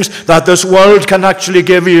the things that this world can actually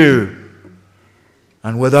give you.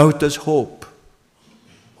 And without this hope,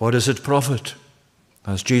 what does it profit?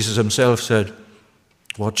 As Jesus himself said,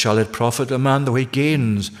 what shall it profit a man though he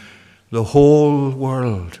gains the whole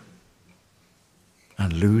world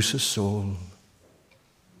and lose his soul?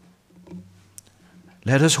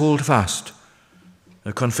 Let us hold fast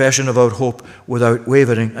the confession of our hope without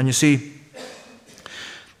wavering. And you see,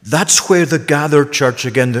 that's where the gathered church,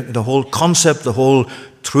 again, the whole concept, the whole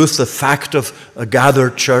truth, the fact of a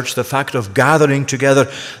gathered church, the fact of gathering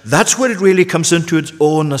together, that's where it really comes into its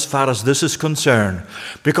own as far as this is concerned.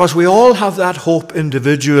 Because we all have that hope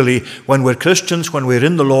individually when we're Christians, when we're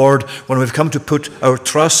in the Lord, when we've come to put our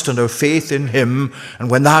trust and our faith in him, and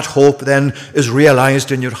when that hope then is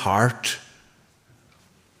realized in your heart.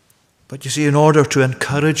 But you see, in order to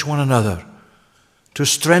encourage one another, to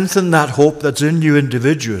strengthen that hope that's in you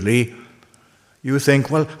individually, you think,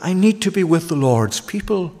 well, I need to be with the Lord's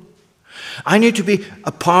people. I need to be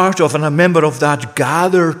a part of and a member of that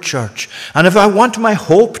gathered church. And if I want my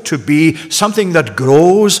hope to be something that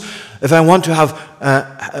grows, if I want to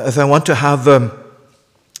have a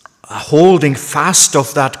holding fast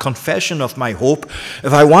of that confession of my hope,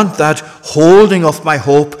 if I want that holding of my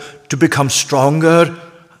hope to become stronger,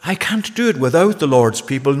 I can't do it without the Lord's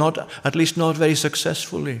people, at least not very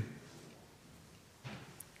successfully.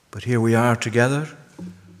 But here we are together,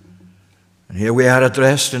 and here we are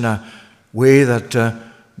addressed in a way that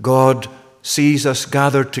God sees us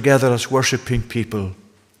gathered together as worshiping people.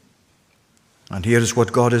 And here is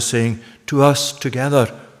what God is saying to us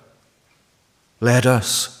together: let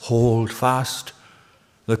us hold fast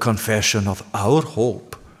the confession of our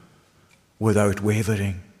hope without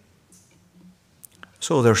wavering.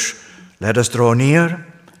 So there's let us draw near,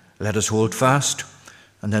 let us hold fast,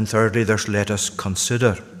 and then thirdly there's let us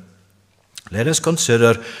consider. Let us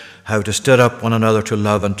consider how to stir up one another to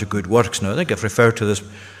love and to good works. Now I think I've referred to this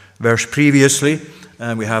verse previously,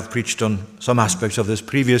 and we have preached on some aspects of this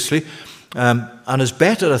previously. And it's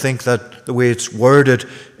better, I think, that the way it's worded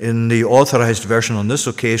in the authorized version on this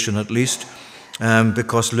occasion at least,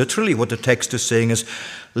 because literally what the text is saying is,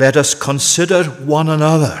 let us consider one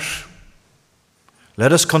another.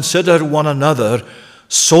 Let us consider one another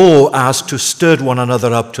so as to stir one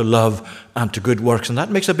another up to love and to good works. And that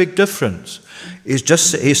makes a big difference.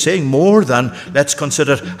 He's saying more than let's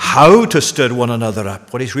consider how to stir one another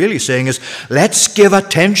up. What he's really saying is, let's give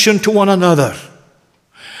attention to one another.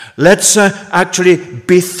 Let's actually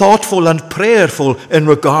be thoughtful and prayerful in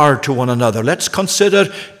regard to one another. Let's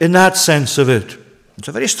consider in that sense of it. It's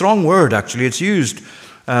a very strong word, actually. It's used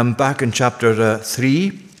back in chapter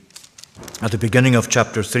 3. At the beginning of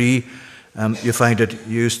chapter 3, you find it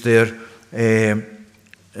used there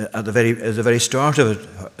at the very start of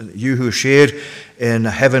it. You who share in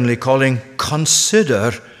a heavenly calling,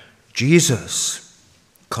 consider Jesus.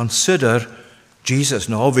 Consider Jesus.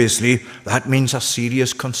 Now, obviously, that means a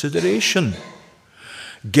serious consideration.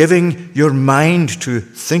 Giving your mind to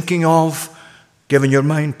thinking of, giving your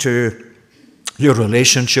mind to your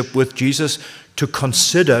relationship with Jesus, to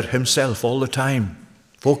consider himself all the time.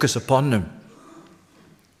 Focus upon him.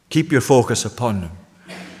 Keep your focus upon him.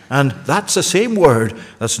 And that's the same word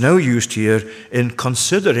that's now used here in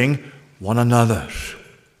considering one another.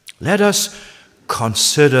 Let us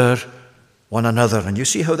consider one another. And you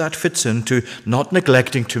see how that fits into not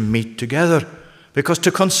neglecting to meet together. Because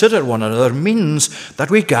to consider one another means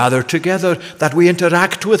that we gather together, that we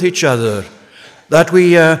interact with each other, that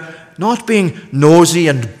we not being nosy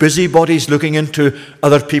and busybodies looking into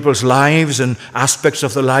other people's lives and aspects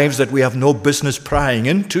of their lives that we have no business prying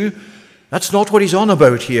into. That's not what he's on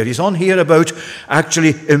about here. He's on here about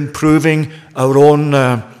actually improving our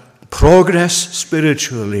own progress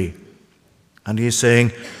spiritually. And he's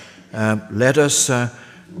saying, let us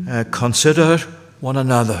consider one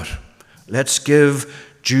another. Let's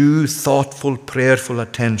give due, thoughtful, prayerful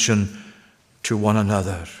attention to one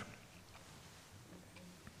another.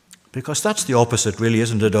 Because that's the opposite, really,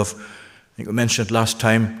 isn't it, of, I think we mentioned last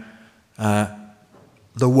time,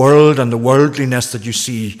 the world and the worldliness that you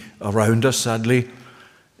see around us, sadly.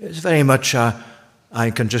 It's very much,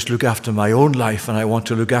 I can just look after my own life, and I want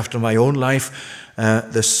to look after my own life.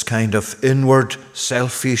 This kind of inward,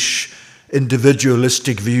 selfish,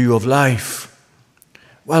 individualistic view of life.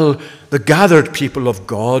 Well, the gathered people of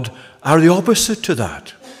God are the opposite to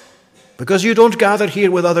that. Because you don't gather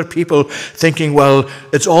here with other people thinking, well,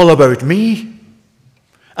 it's all about me.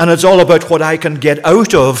 And it's all about what I can get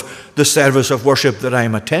out of the service of worship that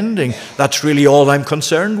I'm attending. That's really all I'm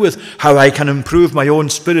concerned with. How I can improve my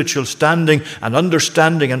own spiritual standing and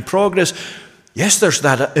understanding and progress. Yes, there's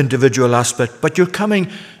that individual aspect. But you're coming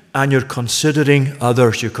and you're considering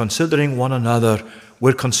others. You're considering one another.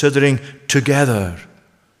 We're considering together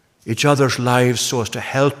each other's lives so as to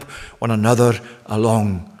help one another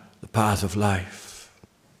along the path of life.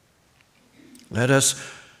 Let us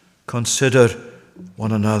consider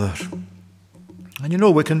one another. And you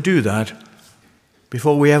know, we can do that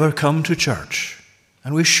before we ever come to church.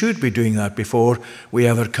 And we should be doing that before we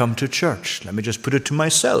ever come to church. Let me just put it to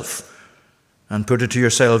myself and put it to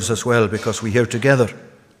yourselves as well, because we're here together.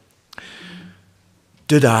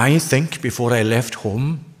 Did I think before I left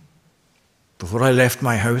home, before I left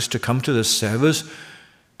my house to come to this service,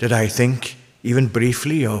 did I think even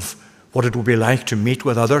briefly of what it would be like to meet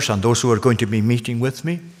with others and those who are going to be meeting with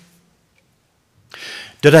me?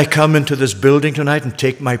 Did I come into this building tonight and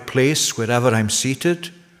take my place wherever I'm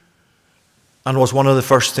seated? And was one of the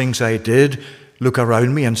first things I did look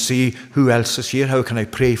around me and see who else is here? How can I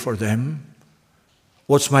pray for them?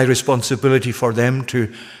 What's my responsibility for them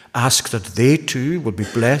to ask that they too will be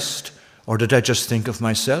blessed? Or did I just think of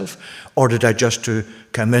myself? Or did I just to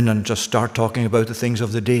come in and just start talking about the things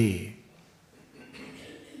of the day?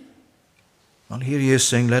 Well, here he is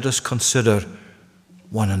saying, let us consider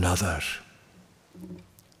one another.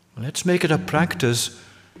 Let's make it a practice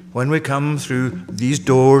when we come through these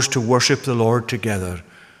doors to worship the Lord together,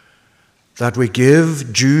 that we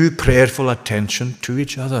give due prayerful attention to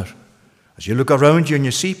each other. As you look around you and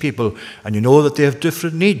you see people and you know that they have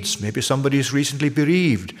different needs. Maybe somebody's recently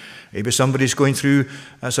bereaved. Maybe somebody's going through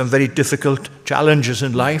some very difficult challenges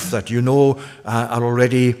in life that you know are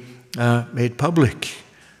already made public.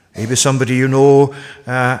 Maybe somebody you know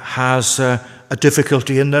has a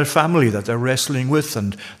difficulty in their family that they're wrestling with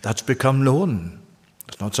and that's become known.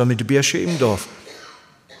 It's not something to be ashamed of.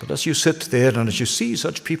 But as you sit there and as you see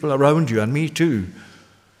such people around you, and me too,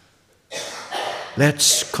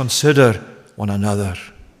 let's consider one another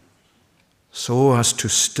so as to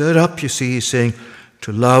stir up, you see, he's saying,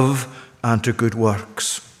 to love and to good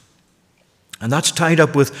works. And that's tied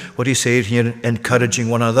up with what he said here, encouraging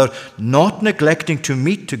one another, not neglecting to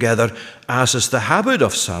meet together, as is the habit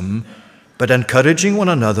of some, but encouraging one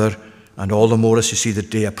another, and all the more as you see the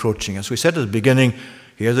day approaching. As we said at the beginning,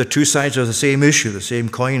 here are the two sides of the same issue, the same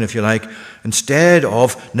coin, if you like. Instead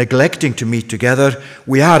of neglecting to meet together,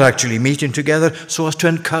 we are actually meeting together so as to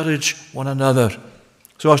encourage one another,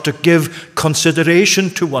 so as to give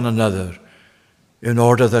consideration to one another, in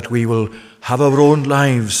order that we will have our own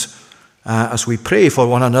lives as we pray for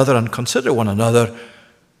one another and consider one another,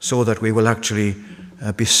 so that we will actually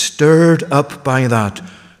be stirred up by that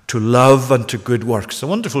to love and to good works. It's a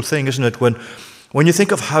wonderful thing, isn't it, when you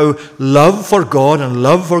think of how love for God and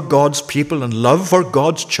love for God's people and love for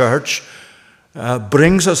God's church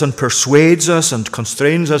brings us and persuades us and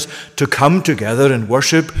constrains us to come together in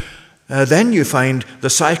worship, then you find the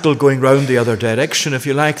cycle going round the other direction, if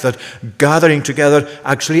you like, that gathering together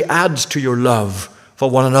actually adds to your love for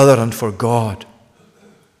one another and for God.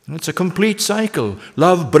 And it's a complete cycle.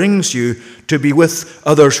 Love brings you to be with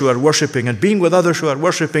others who are worshipping, and being with others who are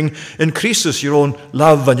worshipping increases your own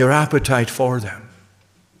love and your appetite for them.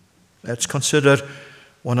 Let's consider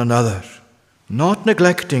one another, not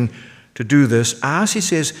neglecting to do this, as he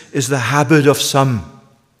says, is the habit of some.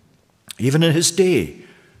 Even in his day,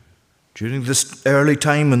 during this early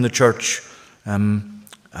time in the church,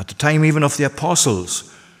 at the time even of the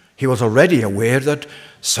apostles, he was already aware that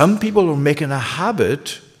some people were making a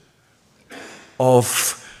habit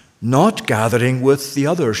of not gathering with the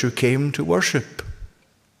others who came to worship,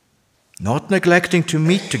 not neglecting to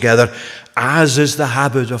meet together, as is the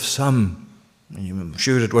habit of some. I'm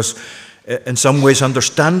sure it was in some ways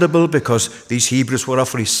understandable, because these Hebrews were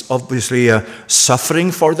obviously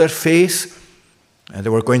suffering for their faith. They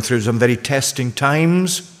were going through some very testing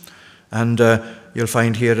times, and you'll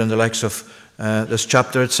find here in the likes of this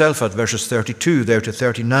chapter itself at verses 32 there to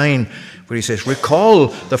 39, where he says, recall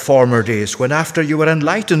the former days when after you were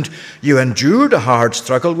enlightened, you endured a hard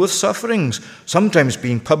struggle with sufferings, sometimes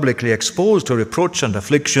being publicly exposed to reproach and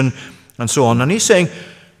affliction, and so on. And he's saying,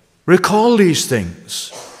 recall these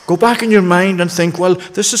things. Go back in your mind and think, well,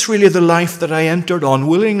 this is really the life that I entered on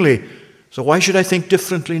willingly, so why should I think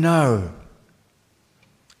differently now?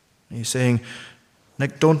 He's saying,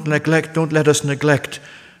 don't let us neglect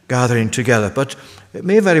gathering together. But it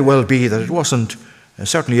may very well be that it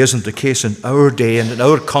certainly isn't the case in our day and in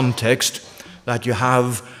our context, that you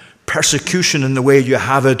have persecution in the way you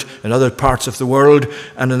have it in other parts of the world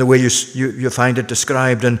and in the way you find it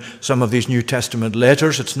described in some of these New Testament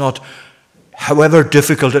letters. It's not, however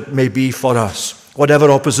difficult it may be for us, whatever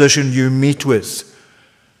opposition you meet with,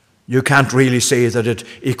 you can't really say that it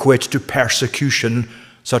equates to persecution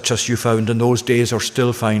such as you found in those days or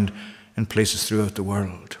still find in places throughout the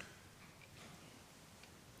world.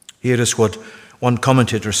 Here is what one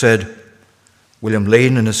commentator said, William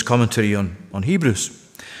Lane, in his commentary on Hebrews.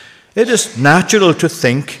 It is natural to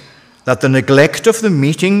think that the neglect of the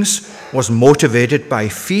meetings was motivated by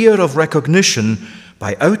fear of recognition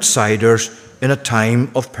by outsiders in a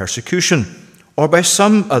time of persecution, or by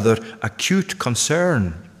some other acute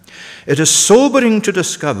concern. It is sobering to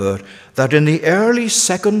discover that in the early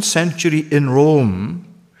 2nd century in Rome,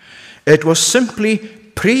 it was simply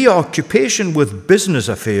preoccupation with business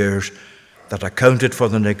affairs that accounted for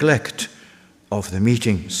the neglect of the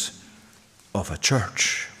meetings of a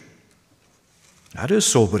church. That is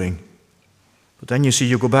sobering. But then you see,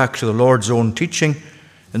 you go back to the Lord's own teaching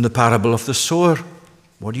in the parable of the sower.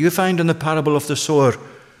 What do you find in the parable of the sower?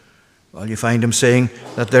 Well, you find him saying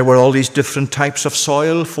that there were all these different types of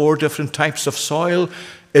soil, 4 different types of soil,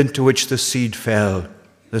 into which the seed fell.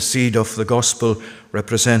 The seed of the gospel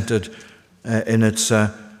represented in its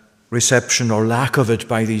reception or lack of it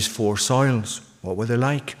by these 4 soils. What were they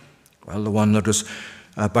like? Well, the one that was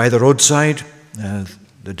by the roadside,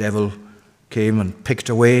 the devil came and picked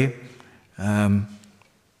away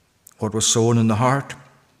what was sown in the heart.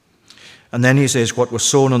 And then he says, what was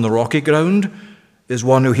sown on the rocky ground is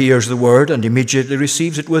one who hears the word and immediately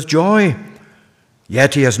receives it with joy.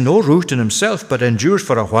 Yet he has no root in himself, but endures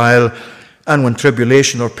for a while, and when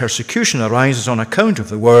tribulation or persecution arises on account of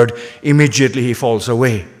the word, immediately he falls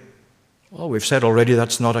away. Well, we've said already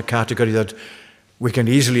that's not a category that we can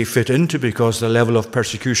easily fit into, because the level of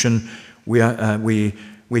persecution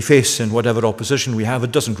we face in whatever opposition we have,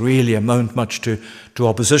 it doesn't really amount much to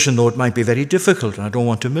opposition, though it might be very difficult, and I don't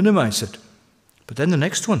want to minimize it. But then the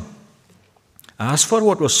next one, As for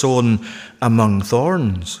what was sown among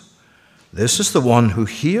thorns, this is the one who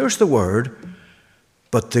hears the word,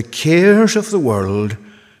 but the cares of the world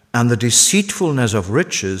and the deceitfulness of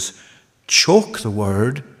riches choke the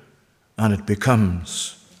word, and it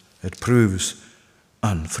proves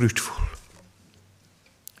unfruitful.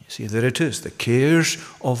 You see, there it is, the cares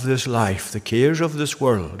of this life, the cares of this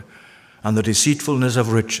world, and the deceitfulness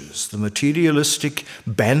of riches, the materialistic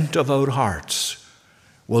bent of our hearts,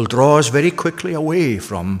 will draw us very quickly away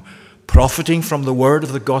from profiting from the word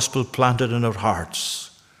of the gospel planted in our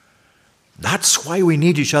hearts. That's why we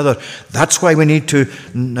need each other. That's why we need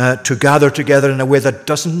to gather together in a way that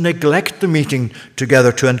doesn't neglect the meeting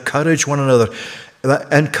together, to encourage one another,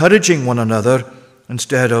 encouraging one another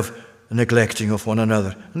instead of neglecting of one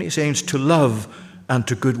another. And he's saying to love and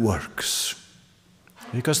to good works,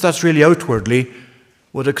 because that's really outwardly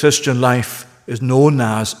what a Christian life is known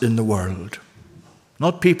as in the world.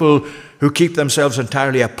 Not people who keep themselves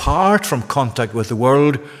entirely apart from contact with the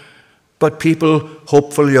world, but people,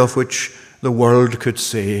 hopefully, of which the world could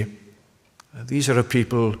say, these are a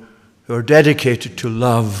people who are dedicated to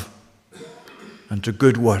love and to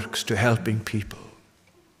good works, to helping people.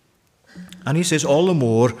 And he says, all the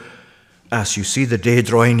more as you see the day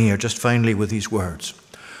drawing near, just finally with these words,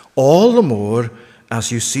 all the more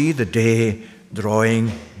as you see the day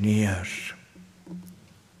drawing near.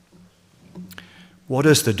 What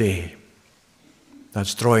is the day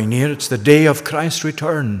that's drawing near? It's the day of Christ's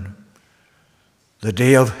return, the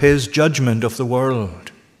day of his judgment of the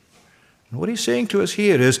world. And what he's saying to us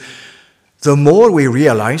here is, the more we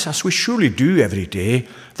realize, as we surely do every day,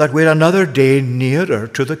 that we're another day nearer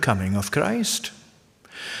to the coming of Christ,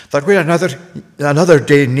 that we're another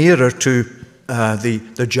day nearer to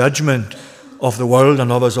the judgment of the world and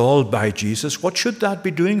of us all by Jesus, what should that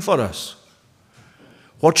be doing for us?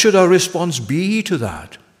 What should our response be to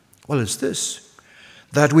that? Well, it's this,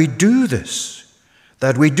 that we do this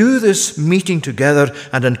meeting together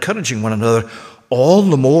and encouraging one another all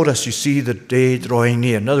the more as you see the day drawing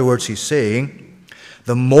near. In other words, he's saying,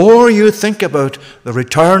 the more you think about the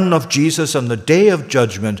return of Jesus and the day of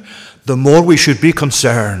judgment, the more we should be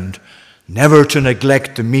concerned never to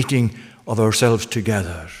neglect the meeting of ourselves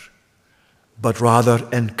together, but rather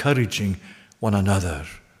encouraging one another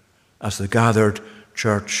as the gathered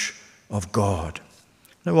church of God.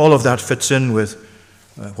 Now, all of that fits in with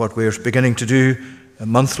what we're beginning to do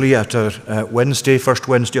monthly at our first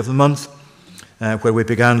Wednesday of the month, where we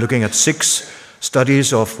began looking at 6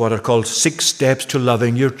 studies of what are called 6 steps to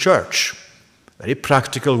loving your church. Very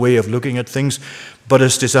practical way of looking at things, but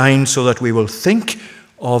it's designed so that we will think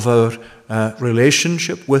of our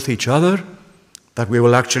relationship with each other, that we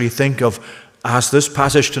will actually think of, as this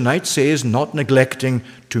passage tonight says, not neglecting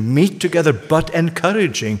to meet together, but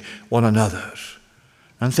encouraging one another.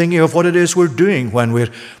 And thinking of what it is we're doing when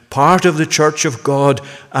we're part of the church of God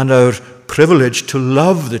and our privilege to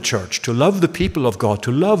love the church, to love the people of God,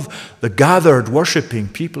 to love the gathered, worshipping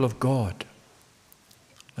people of God.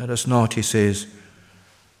 Let us not, he says,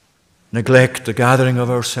 neglect the gathering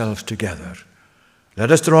of ourselves together.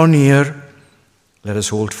 Let us draw near. Let us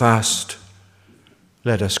hold fast.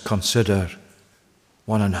 Let us consider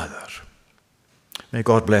one another. May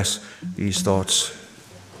God bless these thoughts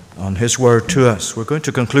on his word to us. We're going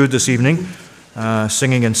to conclude this evening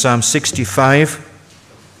singing in Psalm 65.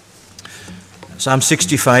 Psalm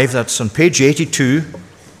 65, that's on page 82.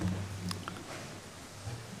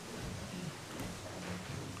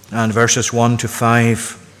 And verses 1 to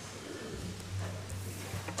 5.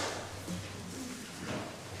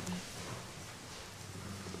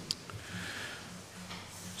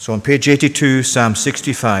 So on page 82, Psalm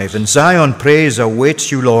 65. In Zion praise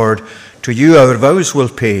awaits you, Lord. To you our vows will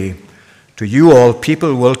pay. To you all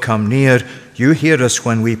people will come near. You hear us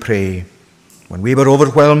when we pray. When we were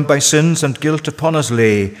overwhelmed by sins and guilt upon us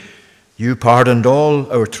lay, you pardoned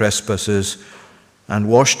all our trespasses and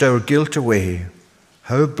washed our guilt away.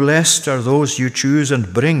 How blessed are those you choose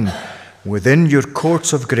and bring within your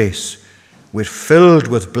courts of grace. We're filled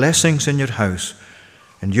with blessings in your house,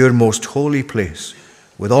 in your most holy place.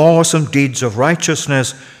 With awesome deeds of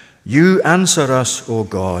righteousness, you answer us, O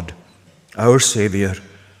God, our Saviour,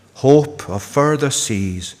 hope of further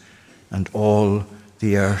seas and all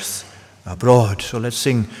the earth abroad. So let's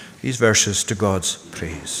sing these verses to God's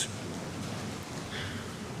praise.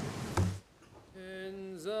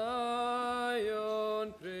 In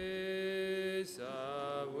Zion praise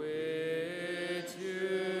awaits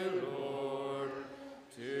you, Lord.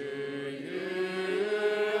 To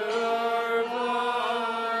you our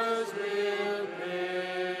vows will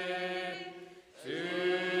pay. To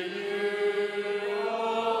you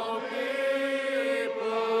all people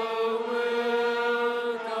will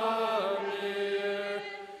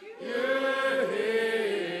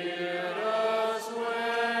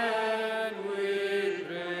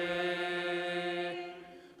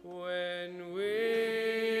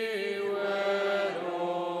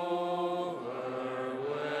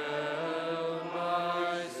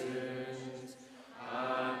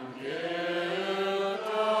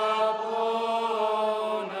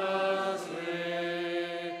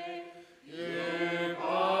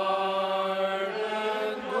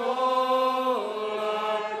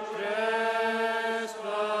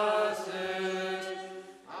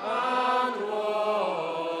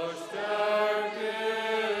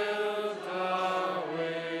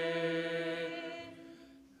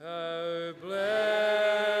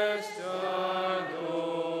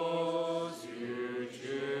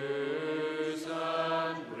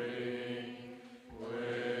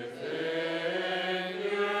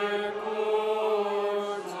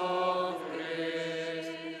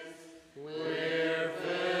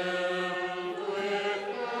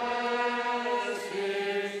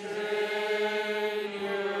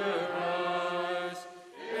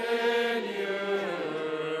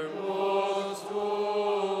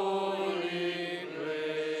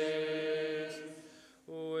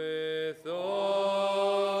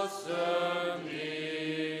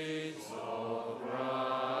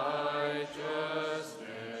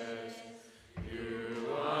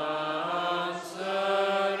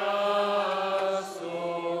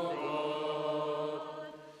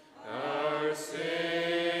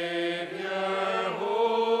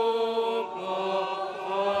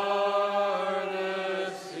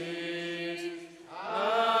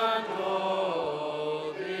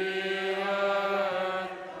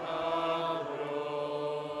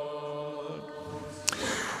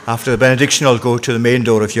After the benediction, I'll go to the main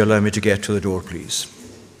door if you allow me to get to the door, please.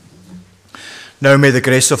 Now may the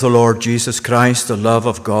grace of the Lord Jesus Christ, the love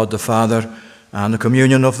of God the Father, and the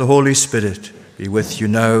communion of the Holy Spirit be with you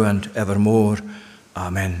now and evermore.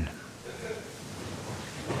 Amen.